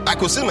suddenly I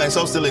could see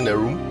myself still in the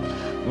room,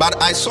 but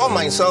I saw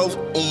myself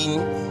in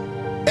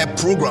a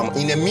program,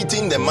 in a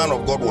meeting the man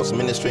of God was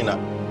ministering at,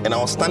 and I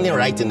was standing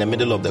right in the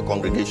middle of the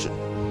congregation.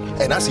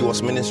 And as he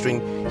was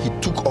ministering, he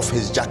took off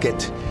his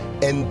jacket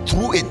and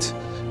threw it.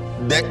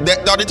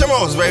 The auditorium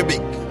was very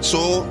big,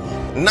 so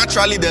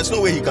naturally there's no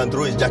way he can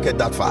throw his jacket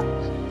that far.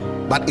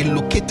 But it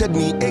located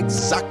me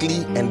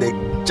exactly, and the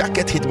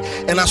jacket hit me.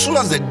 And as soon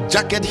as the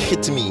jacket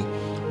hit me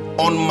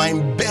on my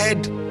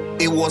bed,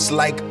 it was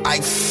like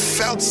I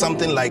felt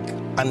something like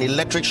an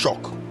electric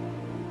shock.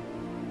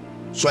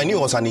 So I knew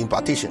it was an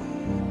impartation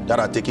that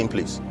had taken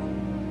place.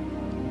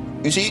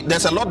 You see,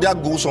 there's a lot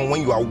that goes on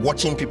when you are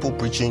watching people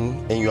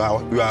preaching and you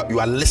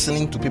are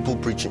listening to people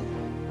preaching.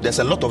 There's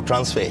a lot of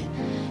transfer.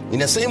 In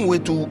the same way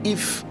too,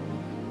 if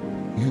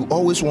you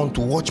always want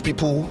to watch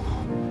people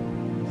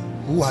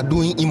who are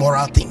doing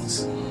immoral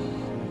things,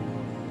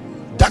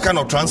 that kind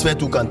of transfer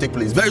too can take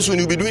place. Very soon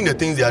you'll be doing the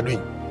things they are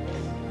doing.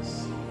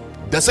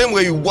 The same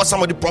way you watch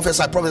somebody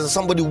prophesy,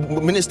 somebody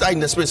minister in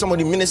the spirit,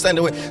 somebody minister in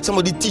the way,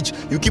 somebody teach.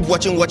 You keep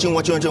watching.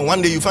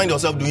 One day you find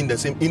yourself doing the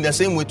same. In the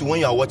same way to when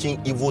you are watching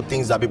evil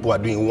things that people are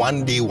doing,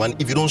 one day,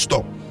 if you don't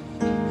stop,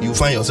 you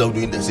find yourself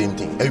doing the same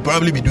thing. And you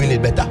probably be doing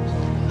it better.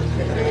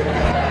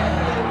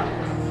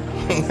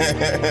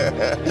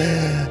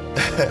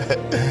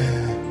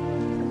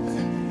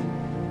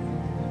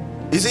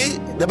 You see,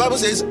 the Bible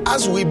says,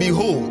 as we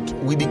behold,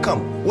 we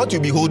become. What you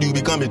behold, you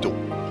become it.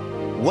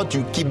 What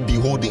you keep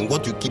beholding,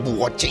 what you keep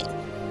watching,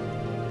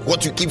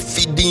 what you keep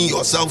feeding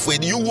yourself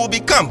with, you will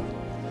become.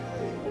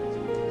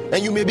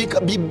 And you may be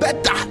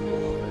better,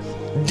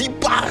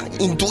 deeper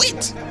into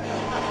it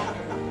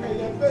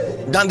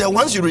than the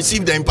ones you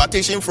receive the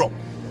impartation from.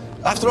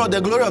 After all, the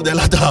glory of the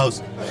latter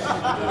house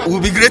will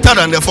be greater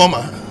than the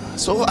former.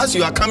 So as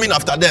you are coming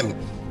after them,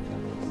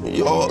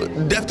 your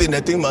depth in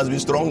the thing must be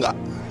stronger.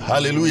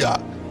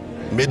 Hallelujah.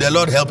 May the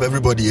Lord help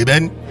everybody.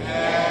 Amen.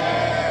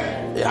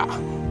 Yeah.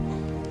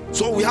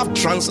 So we have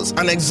trances.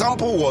 An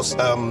example was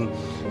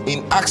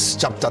in Acts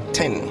chapter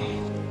 10,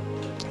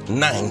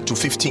 9 to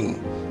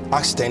 15.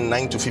 Acts 10,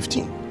 9 to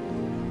 15.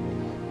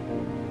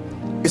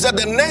 It said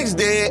the next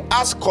day,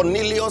 as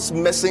Cornelius'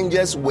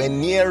 messengers were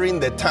nearing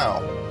the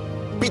town,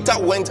 Peter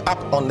went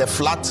up on the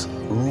flat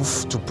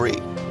roof to pray.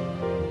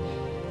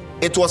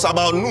 It was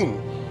about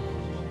noon.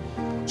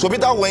 So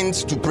Peter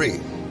went to pray.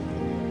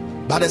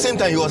 But at the same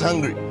time, he was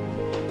hungry.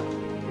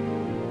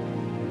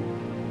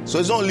 So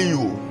it's only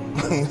you.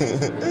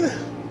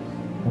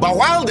 But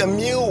while the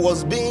meal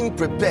was being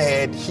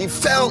prepared, he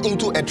fell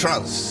into a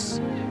trance.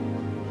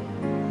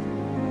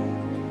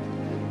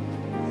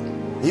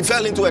 He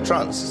fell into a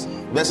trance.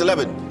 Verse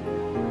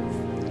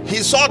 11. He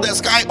saw the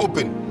sky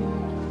open,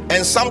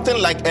 and something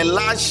like a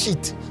large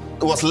sheet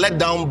was let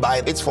down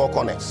by its four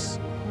corners.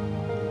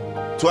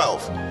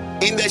 12.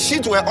 In the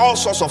sheet were all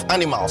sorts of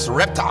animals,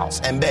 reptiles,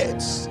 and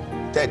birds.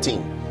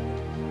 13.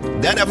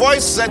 Then a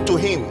voice said to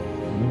him,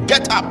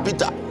 "Get up,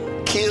 Peter,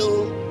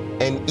 kill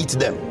and eat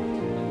them."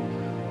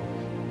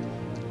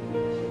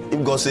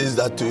 If God says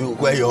that to you,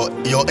 where your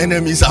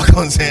enemies are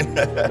concerned.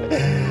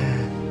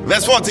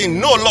 Verse 14.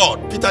 No,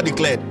 Lord, Peter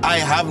declared, I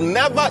have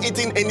never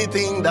eaten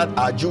anything that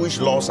our Jewish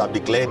laws have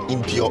declared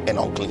impure and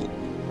unclean.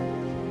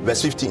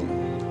 Verse 15.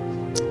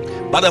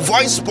 But the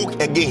voice spoke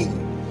again,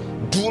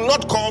 do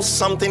not call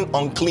something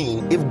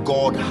unclean if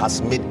God has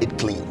made it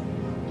clean.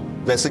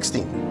 Verse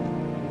 16.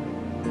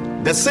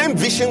 The same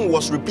vision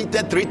was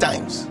repeated 3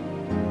 times.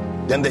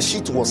 Then the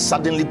sheet was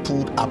suddenly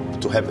pulled up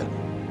to heaven.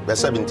 Verse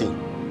 17.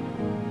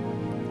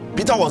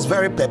 Peter was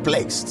very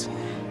perplexed.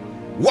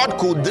 What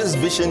could this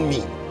vision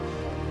mean?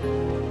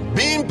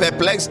 Being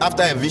perplexed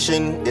after a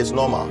vision is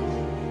normal.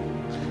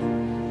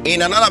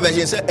 In another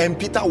version, it said, and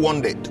Peter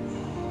wondered.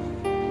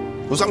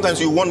 So sometimes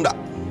you wonder.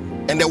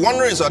 And the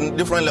wondering is on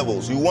different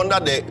levels. You wonder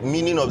the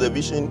meaning of the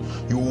vision.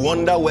 You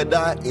wonder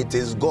whether it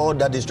is God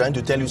that is trying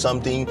to tell you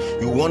something.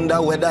 You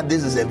wonder whether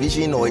this is a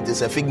vision or it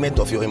is a figment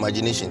of your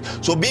imagination.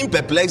 So being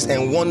perplexed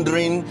and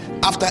wondering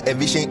after a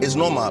vision is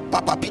normal.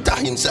 Papa Peter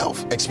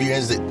himself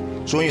experienced it.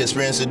 So when you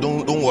experience it,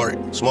 don't worry.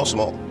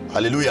 Small.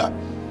 Hallelujah.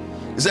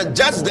 He said,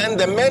 just then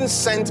the men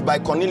sent by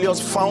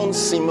Cornelius found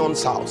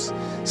Simon's house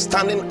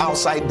standing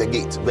outside the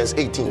gate. Verse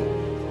 18.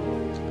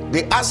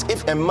 They asked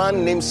if a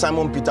man named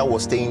Simon Peter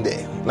was staying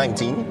there.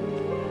 19.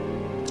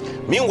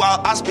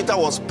 Meanwhile, as Peter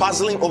was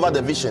puzzling over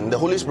the vision, the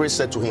Holy Spirit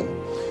said to him,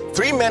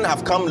 3 men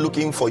have come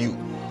looking for you.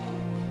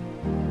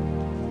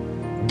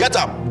 Get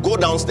up, go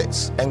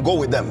downstairs, and go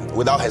with them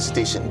without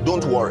hesitation.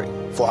 Don't worry,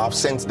 for I have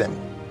sent them.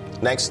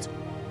 Next.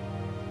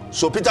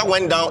 So Peter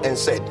went down and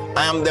said,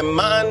 I am the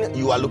man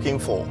you are looking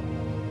for.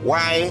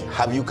 Why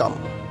have you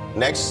come?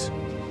 Next.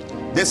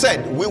 They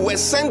said, we were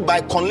sent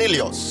by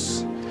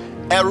Cornelius,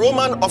 a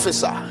Roman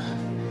officer.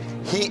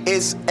 He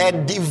is a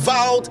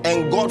devout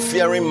and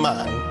God-fearing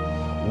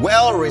man,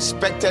 well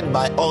respected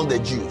by all the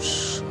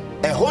Jews.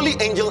 A holy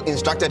angel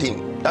instructed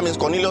him. That means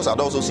Cornelius had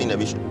also seen a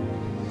vision.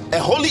 A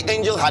holy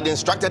angel had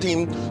instructed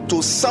him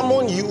to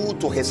summon you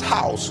to his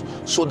house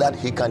so that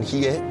he can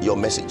hear your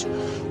message.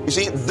 You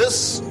see,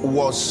 this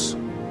was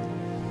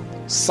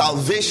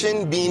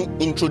salvation being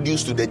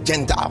introduced to the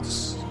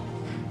Gentiles.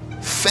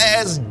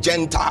 First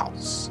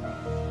Gentiles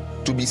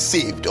to be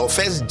saved, or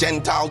first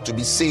Gentile to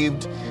be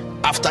saved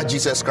after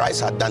Jesus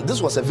Christ had done.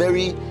 This was a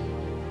very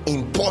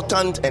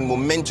important and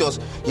momentous.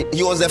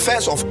 He was the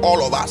first of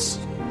all of us.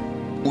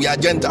 We are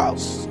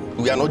Gentiles.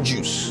 We are not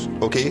Jews.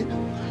 Okay?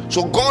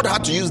 So God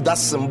had to use that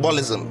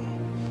symbolism.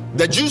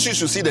 The Jews used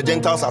to see the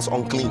Gentiles as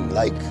unclean,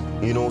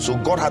 so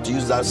God had to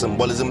use that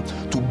symbolism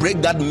to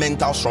break that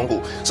mental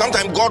stronghold.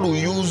 Sometimes God will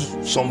use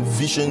some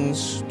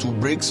visions to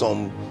break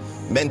some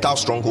mental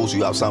strongholds.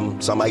 You have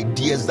some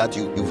ideas that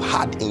you've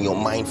had in your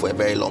mind for a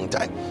very long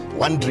time.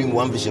 One dream,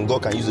 one vision,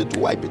 God can use it to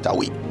wipe it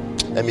away.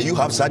 I mean, you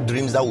have such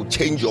dreams that will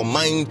change your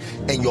mind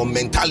and your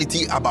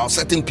mentality about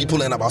certain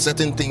people and about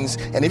certain things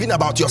and even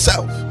about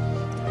yourself.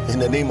 In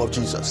the name of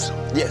Jesus.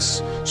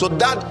 Yes. So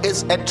that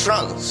is a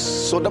trance.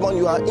 So that one,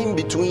 you are in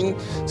between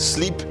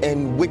sleep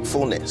and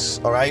wakefulness.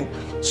 All right.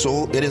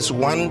 So it is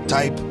one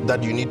type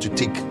that you need to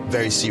take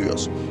very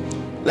serious.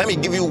 Let me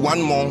give you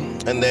one more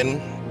and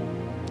then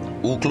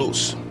we'll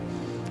close.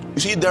 You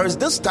see, there is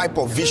this type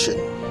of vision.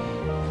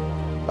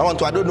 I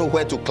don't know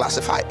where to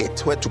classify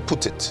it, where to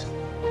put it.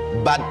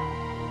 But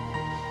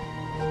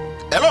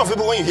a lot of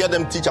people, when you hear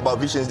them teach about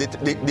visions,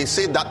 they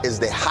say that is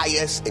the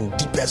highest and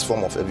deepest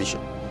form of a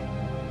vision.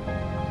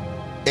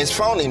 It's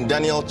found in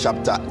Daniel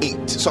chapter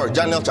 10.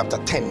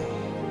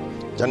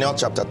 Daniel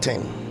chapter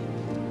 10,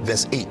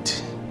 verse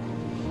 8.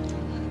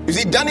 You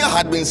see, Daniel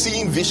had been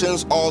seeing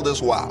visions all this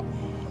while.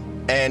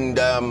 And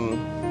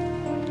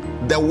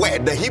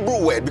the Hebrew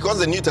word, because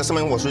the New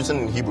Testament was written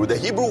in Hebrew, the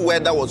Hebrew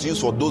word that was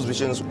used for those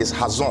visions is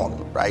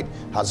hazon, right?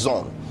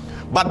 Hazon.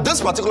 But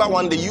this particular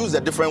one, they used a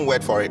different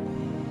word for it.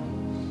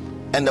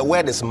 And the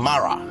word is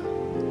Mara.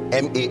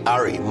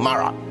 M-A-R-A,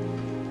 Mara.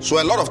 So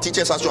a lot of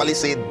teachers actually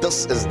say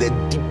this is the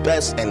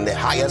deepest and the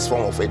highest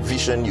form of a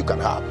vision you can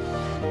have.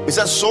 It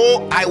says,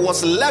 so I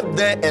was left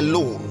there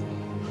alone.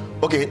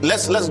 Okay,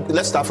 let's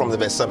start from the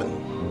verse 7.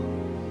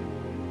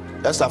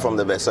 Let's start from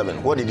the verse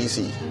 7. What did he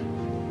see?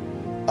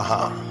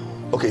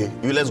 Okay,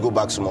 let's go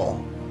back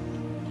small.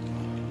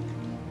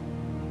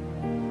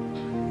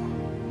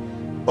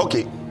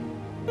 Okay,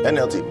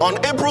 NLT.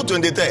 On April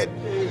 23rd.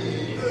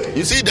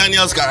 You see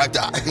Daniel's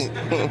character.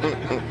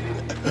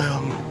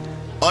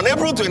 On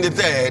April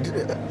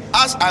 23rd,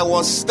 as I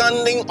was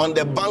standing on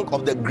the bank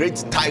of the great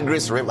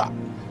Tigris River,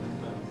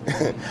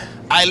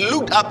 I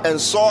looked up and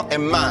saw a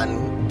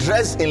man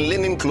dressed in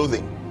linen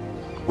clothing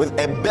with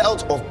a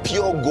belt of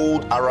pure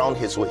gold around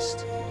his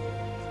waist.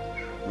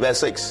 Verse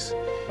 6.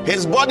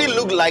 His body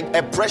looked like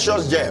a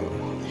precious gem.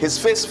 His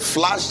face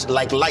flashed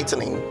like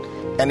lightning,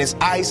 and his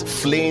eyes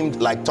flamed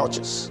like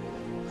torches.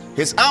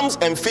 His arms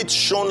and feet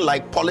shone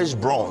like polished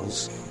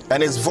bronze,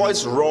 and his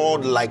voice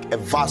roared like a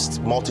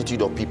vast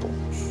multitude of people.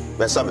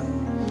 Verse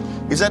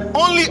 7. He said,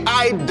 only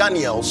I,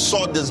 Daniel,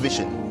 saw this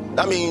vision.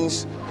 That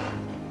means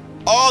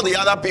all the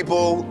other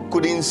people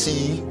couldn't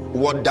see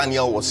what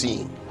Daniel was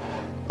seeing.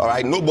 All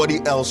right,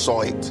 nobody else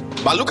saw it.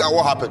 But look at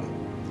what happened.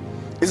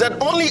 He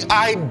said, only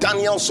I,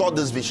 Daniel, saw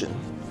this vision.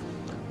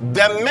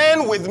 The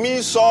men with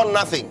me saw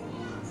nothing,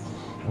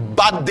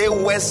 but they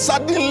were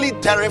suddenly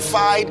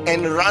terrified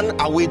and ran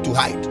away to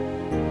hide.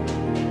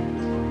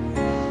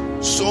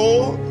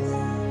 So,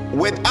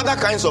 with other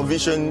kinds of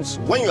visions,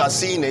 when you are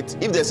seeing it,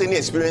 if there's any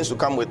experience to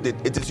come with it,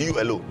 it is you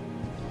alone.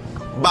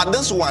 But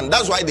this one,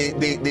 that's why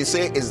they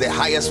say it's the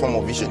highest form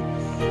of vision.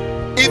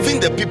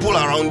 Even the people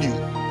around you,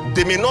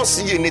 they may not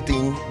see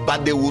anything,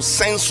 but they will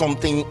sense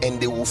something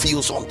and they will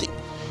feel something.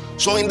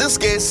 So in this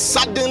case,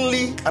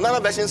 suddenly, another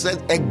version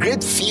says, a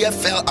great fear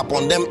fell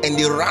upon them and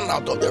they ran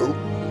out of the room.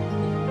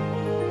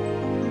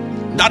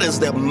 That is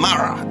the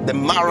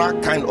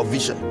Mara kind of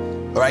vision.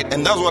 Right?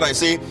 And that's what I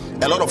say.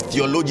 A lot of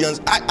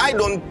theologians, I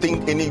don't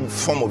think any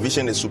form of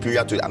vision is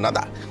superior to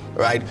another.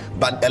 Right?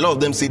 But a lot of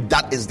them say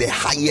that is the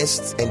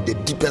highest and the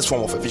deepest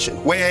form of a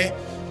vision, where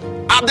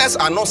others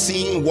are not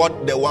seeing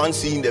what the one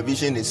seeing the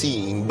vision is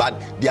seeing, but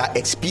they are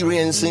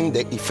experiencing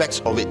the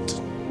effects of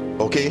it.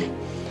 Okay?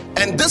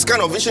 And this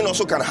kind of vision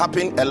also can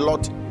happen a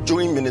lot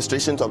during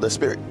ministrations of the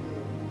Spirit,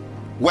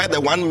 where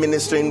the one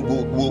ministering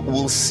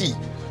will see.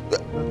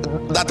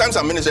 That times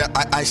I'm ministering,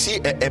 I see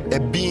a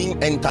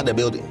being enter the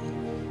building.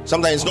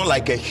 Sometimes it's not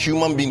like a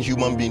human being.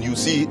 You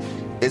see,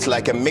 it's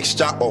like a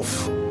mixture of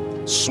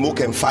smoke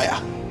and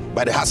fire,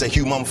 but it has a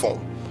human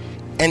form.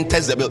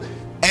 Enters the building.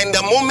 And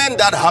the moment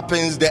that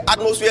happens, the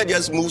atmosphere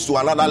just moves to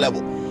another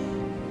level.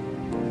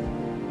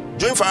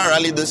 During Fire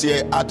Rally this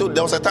year,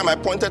 there was a time I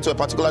pointed to a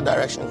particular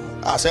direction.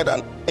 I said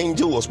an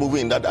angel was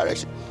moving in that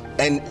direction.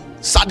 And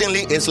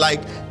suddenly it's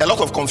like a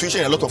lot of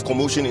confusion, a lot of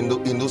commotion in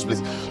those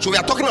places. So we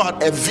are talking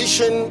about a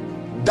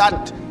vision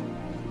that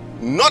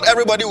not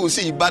everybody will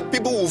see, but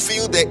people will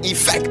feel the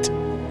effect.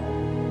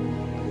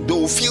 They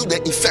will feel the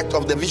effect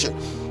of the vision.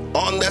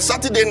 On the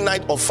Saturday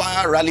night of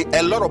Fire Rally,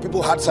 a lot of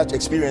people had such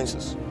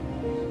experiences.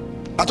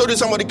 I told you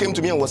somebody came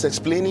to me and was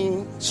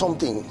explaining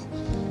something,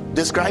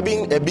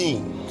 describing a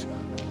being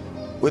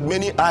with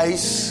many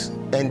eyes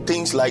and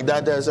things like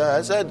that.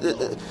 I said,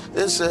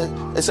 it's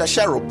a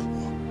cherub.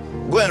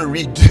 Go and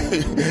read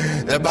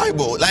the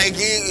Bible. Like,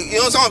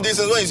 some of these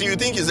things, when you see, you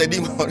think it's a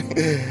demon.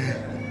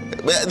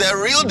 But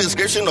the real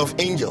description of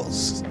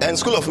angels and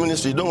School of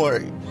Ministry, don't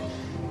worry.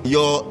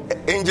 Your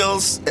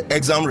angels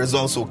exam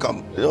results will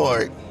come. Don't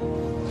worry.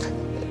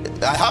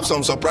 I have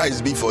some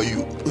surprise before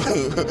you.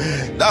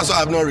 That's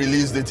why I've not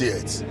released it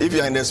yet. If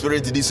you're in the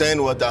spirit,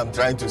 discern what I'm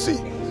trying to say.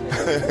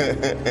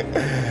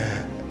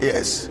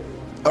 Yes.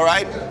 All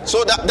right.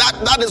 So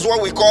that is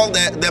what we call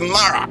the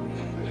Mara.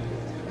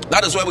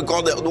 That is what we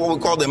call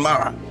the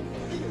Mara.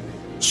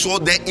 So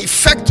the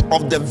effect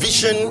of the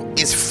vision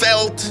is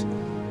felt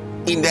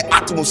in the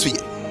atmosphere.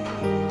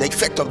 The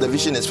effect of the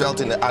vision is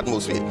felt in the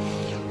atmosphere.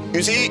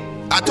 You see,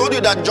 I told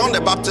you that John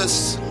the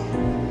Baptist,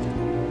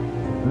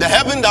 the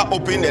heaven that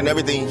opened and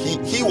everything,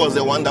 he was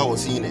the one that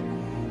was seeing it.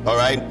 All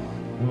right.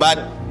 But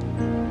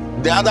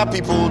the other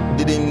people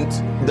didn't.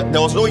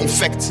 There was no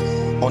effect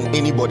on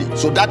anybody.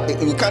 So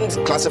that you can't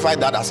classify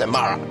that as a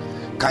Mara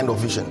kind of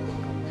vision.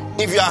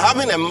 If you are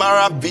having a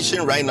Mara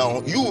vision right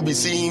now, you will be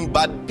seeing,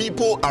 but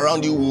people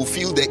around you will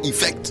feel the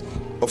effect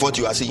of what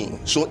you are seeing.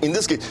 So in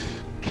this case,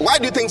 why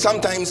do you think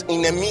sometimes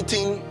in a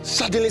meeting,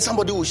 suddenly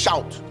somebody will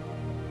shout?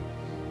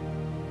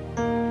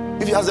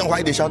 If you ask them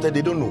why they shouted,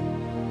 they don't know.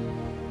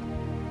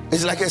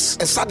 It's like a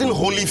sudden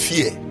holy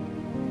fear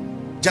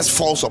just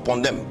falls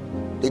upon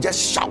them. They just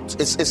shout.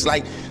 It's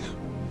like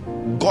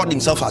God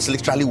himself has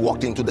literally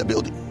walked into the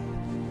building,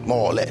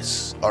 more or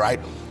less. All right.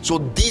 So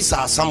these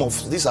are some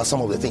of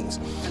the things.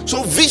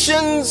 So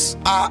visions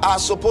are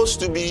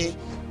supposed to be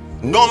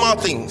normal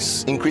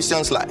things in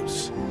Christians'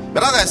 lives.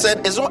 But as I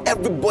said, it's not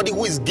everybody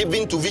who is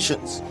given to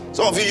visions.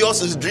 Some of you,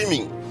 yours is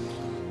dreaming.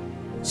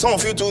 Some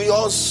of you, too,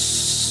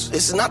 yours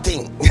is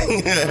nothing.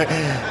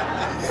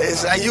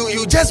 It's like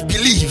you just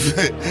believe.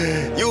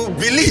 You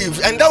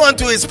believe, and that one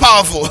too is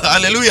powerful.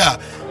 Hallelujah.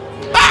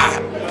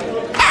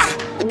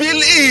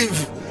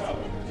 Believe.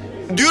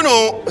 Do you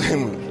know?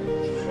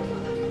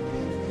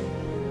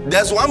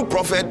 There's one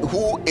prophet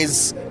who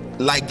is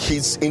like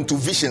he's into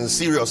visions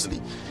seriously.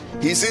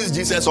 He sees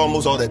Jesus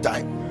almost all the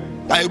time.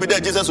 And he'll be there.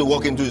 Jesus will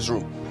walk into his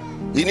room.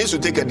 He needs to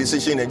take a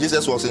decision, and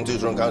Jesus walks into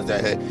his room and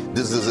says, hey,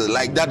 this is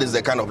like that is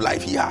the kind of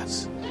life he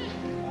has.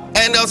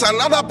 And there's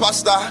another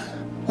pastor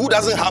who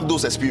doesn't have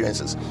those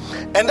experiences.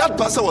 And that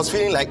pastor was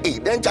feeling like, hey,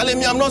 then telling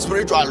me I'm not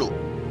spiritual.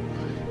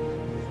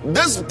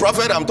 This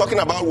prophet I'm talking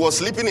about was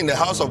sleeping in the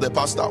house of the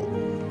pastor.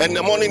 And in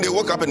the morning they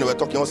woke up and they were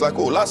talking. I was like,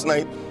 oh, last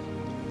night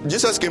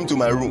Jesus came to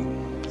my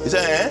room. He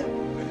said,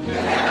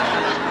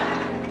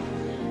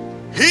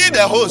 He,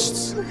 the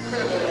host,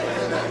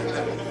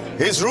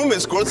 his room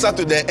is closer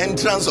to the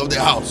entrance of the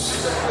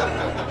house.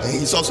 And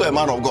he's also a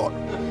man of God.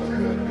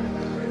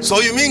 So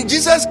you mean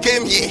Jesus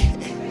came here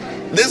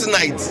this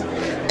night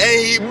and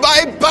he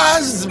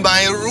bypassed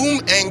my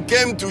room and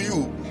came to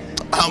you?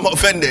 I'm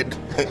offended.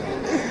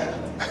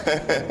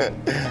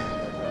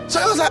 So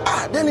I was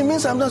like, then it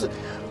means I'm not.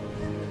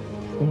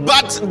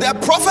 But the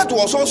prophet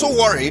was also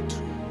worried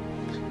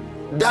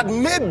that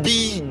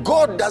maybe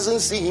God doesn't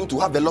see him to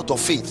have a lot of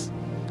faith.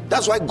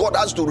 That's why God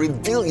has to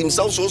reveal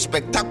himself so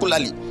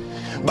spectacularly.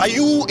 But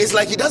you, it's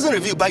like he doesn't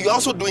reveal, but you're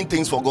also doing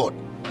things for God.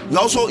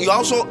 You're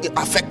also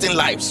affecting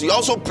lives. You're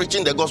also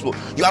preaching the gospel.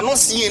 You are not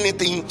seeing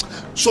anything.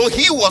 So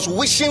he was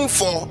wishing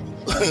for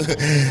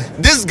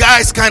this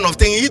guy's kind of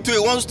thing. He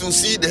too wants to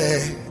see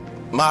the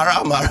Mara,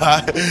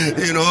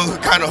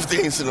 kind of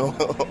things,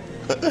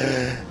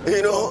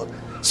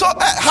 So,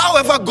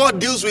 however God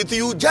deals with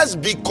you,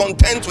 just be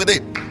content with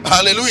it.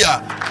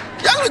 Hallelujah.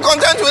 Just be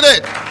content with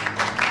it.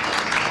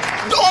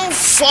 Don't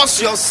force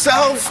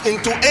yourself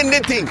into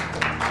anything.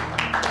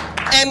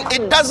 And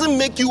it doesn't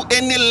make you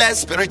any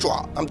less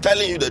spiritual. I'm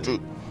telling you the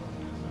truth.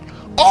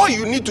 All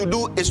you need to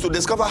do is to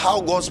discover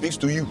how God speaks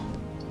to you.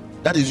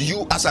 That is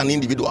you as an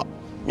individual.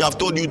 Me, I've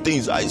told you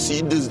things. I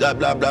see this, that,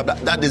 blah, blah, blah.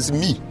 That is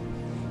me.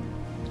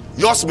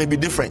 Yours may be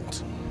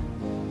different.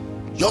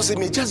 Yours, it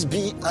may just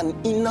be an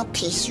inner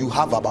peace you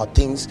have about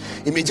things.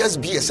 It may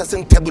just be a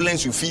certain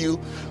turbulence you feel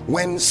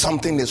when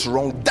something is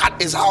wrong. That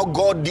is how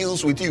God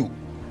deals with you.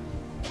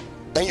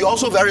 And you're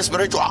also very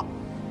spiritual.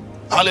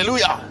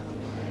 Hallelujah.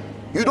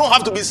 You don't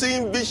have to be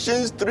seeing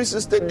visions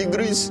 360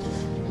 degrees,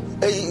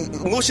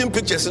 motion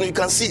pictures, and you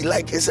can see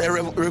like it's a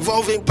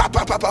revolving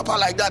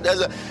like that.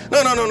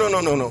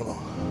 No.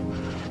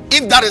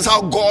 If that is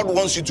how God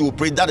wants you to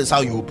operate, that is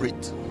how you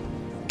operate.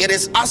 It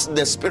is as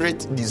the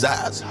Spirit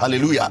desires.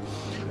 Hallelujah.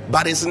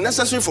 But it's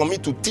necessary for me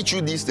to teach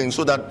you these things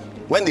so that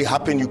when they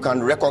happen, you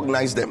can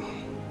recognize them.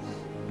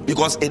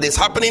 Because it is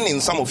happening in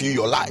some of you,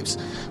 your lives,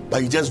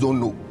 but you just don't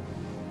know.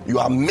 You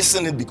are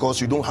missing it because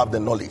you don't have the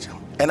knowledge.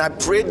 And I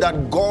pray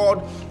that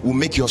God will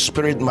make your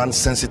spirit man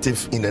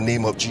sensitive in the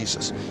name of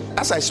Jesus.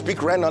 As I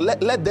speak right now,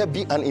 let there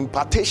be an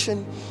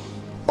impartation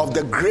of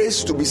the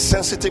grace to be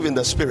sensitive in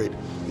the spirit.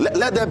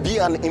 Let there be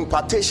an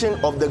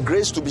impartation of the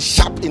grace to be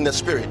sharp in the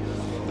spirit.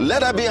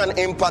 Let there be an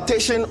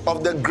impartation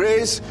of the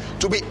grace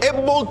to be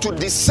able to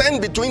discern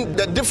between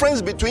the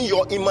difference between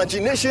your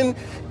imagination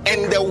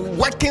and the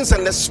workings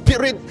and the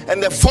spirit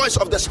and the voice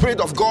of the Spirit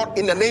of God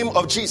in the name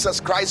of Jesus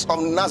Christ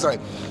of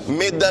Nazareth.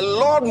 May the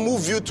Lord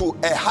move you to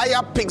a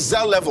higher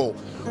pixel level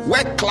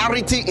where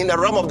clarity in the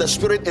realm of the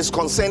Spirit is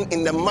concerned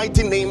in the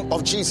mighty name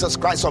of Jesus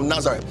Christ of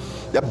Nazareth.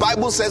 The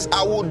Bible says,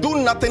 I will do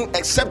nothing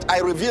except I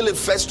reveal it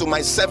first to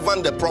my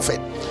servant the prophet.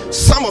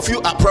 Some of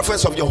you are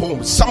prophets of your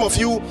home. Some of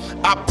you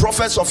are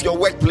prophets of your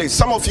workplace.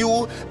 Some of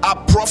you are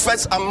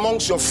prophets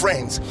amongst your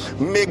friends.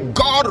 May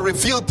God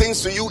reveal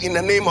things to you in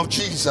the name of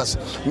Jesus.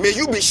 May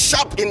you be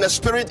sharp in the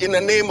spirit in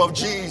the name of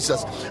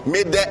Jesus.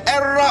 May the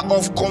era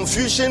of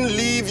confusion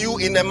leave you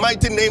in the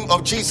mighty name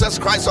of Jesus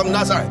Christ of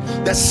Nazareth,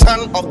 the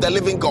Son of the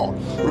living God.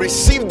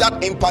 Receive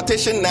that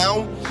impartation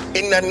now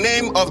in the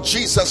name of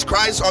Jesus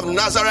Christ of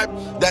Nazareth,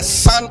 the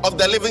Son of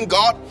the living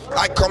God.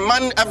 I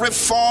command every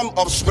form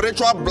of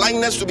spiritual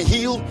blindness to be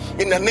healed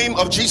in the name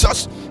of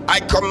Jesus. I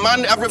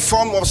command every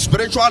form of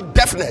spiritual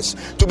deafness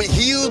to be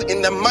healed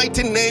in the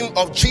mighty name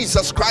of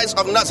Jesus Christ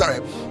of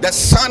Nazareth, the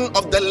Son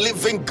of the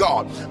living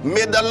God.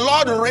 May the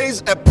Lord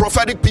raise a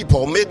prophetic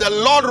people. May the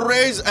Lord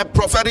raise a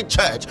prophetic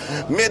church.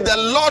 May the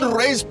Lord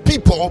raise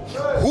people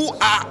who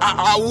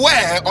are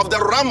aware of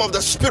the realm of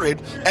the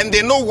Spirit and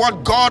they know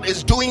what God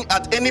is doing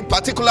at any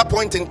particular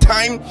point in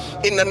time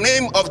in the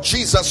name of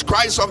Jesus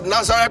Christ of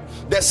Nazareth,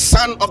 the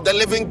Son of the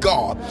living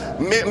God.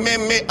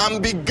 May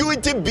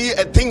ambiguity be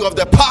a thing of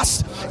the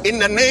past in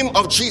the name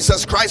of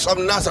Jesus Christ of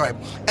Nazareth.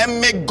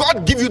 And may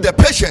God give you the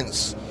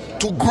patience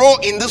to grow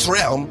in this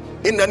realm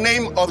in the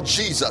name of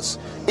Jesus.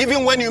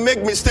 Even when you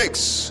make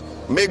mistakes,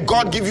 may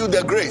God give you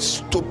the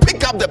grace to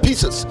pick up the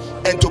pieces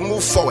and to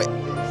move forward.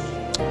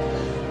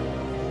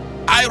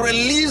 I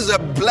release the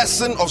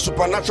blessing of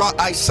supernatural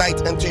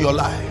eyesight into your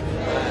life.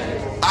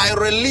 I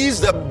release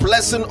the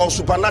blessing of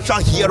supernatural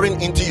hearing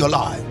into your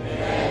life.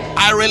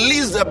 I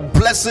release the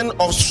blessing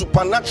of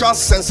supernatural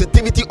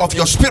sensitivity of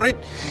your spirit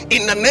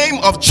in the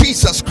name of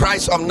Jesus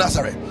Christ of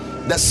Nazareth,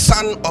 the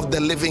Son of the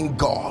living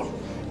God.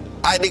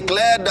 I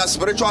declare that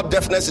spiritual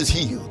deafness is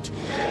healed.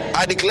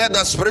 I declare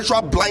that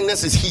spiritual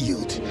blindness is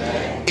healed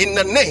in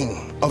the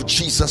name of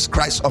Jesus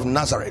Christ of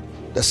Nazareth,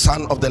 the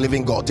Son of the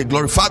living God. Take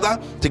glory,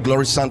 Father. Take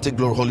glory, Son. Take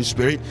glory, Holy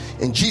Spirit.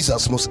 In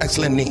Jesus' most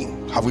excellent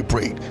name have we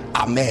prayed.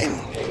 Amen.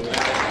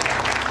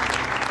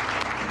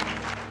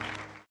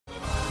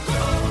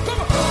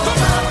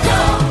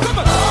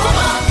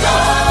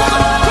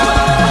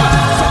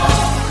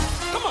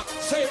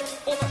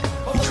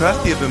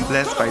 been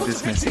blessed by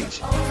this message.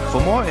 For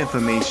more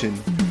information,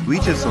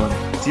 reach us on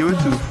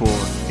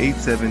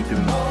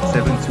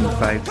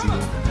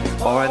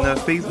 024-873-7250 or on our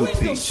Facebook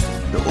page,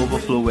 The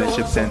Overflow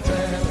Worship Center.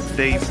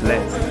 Stay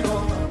blessed.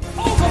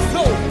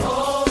 Overflow.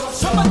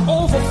 Someone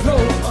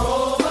overflow.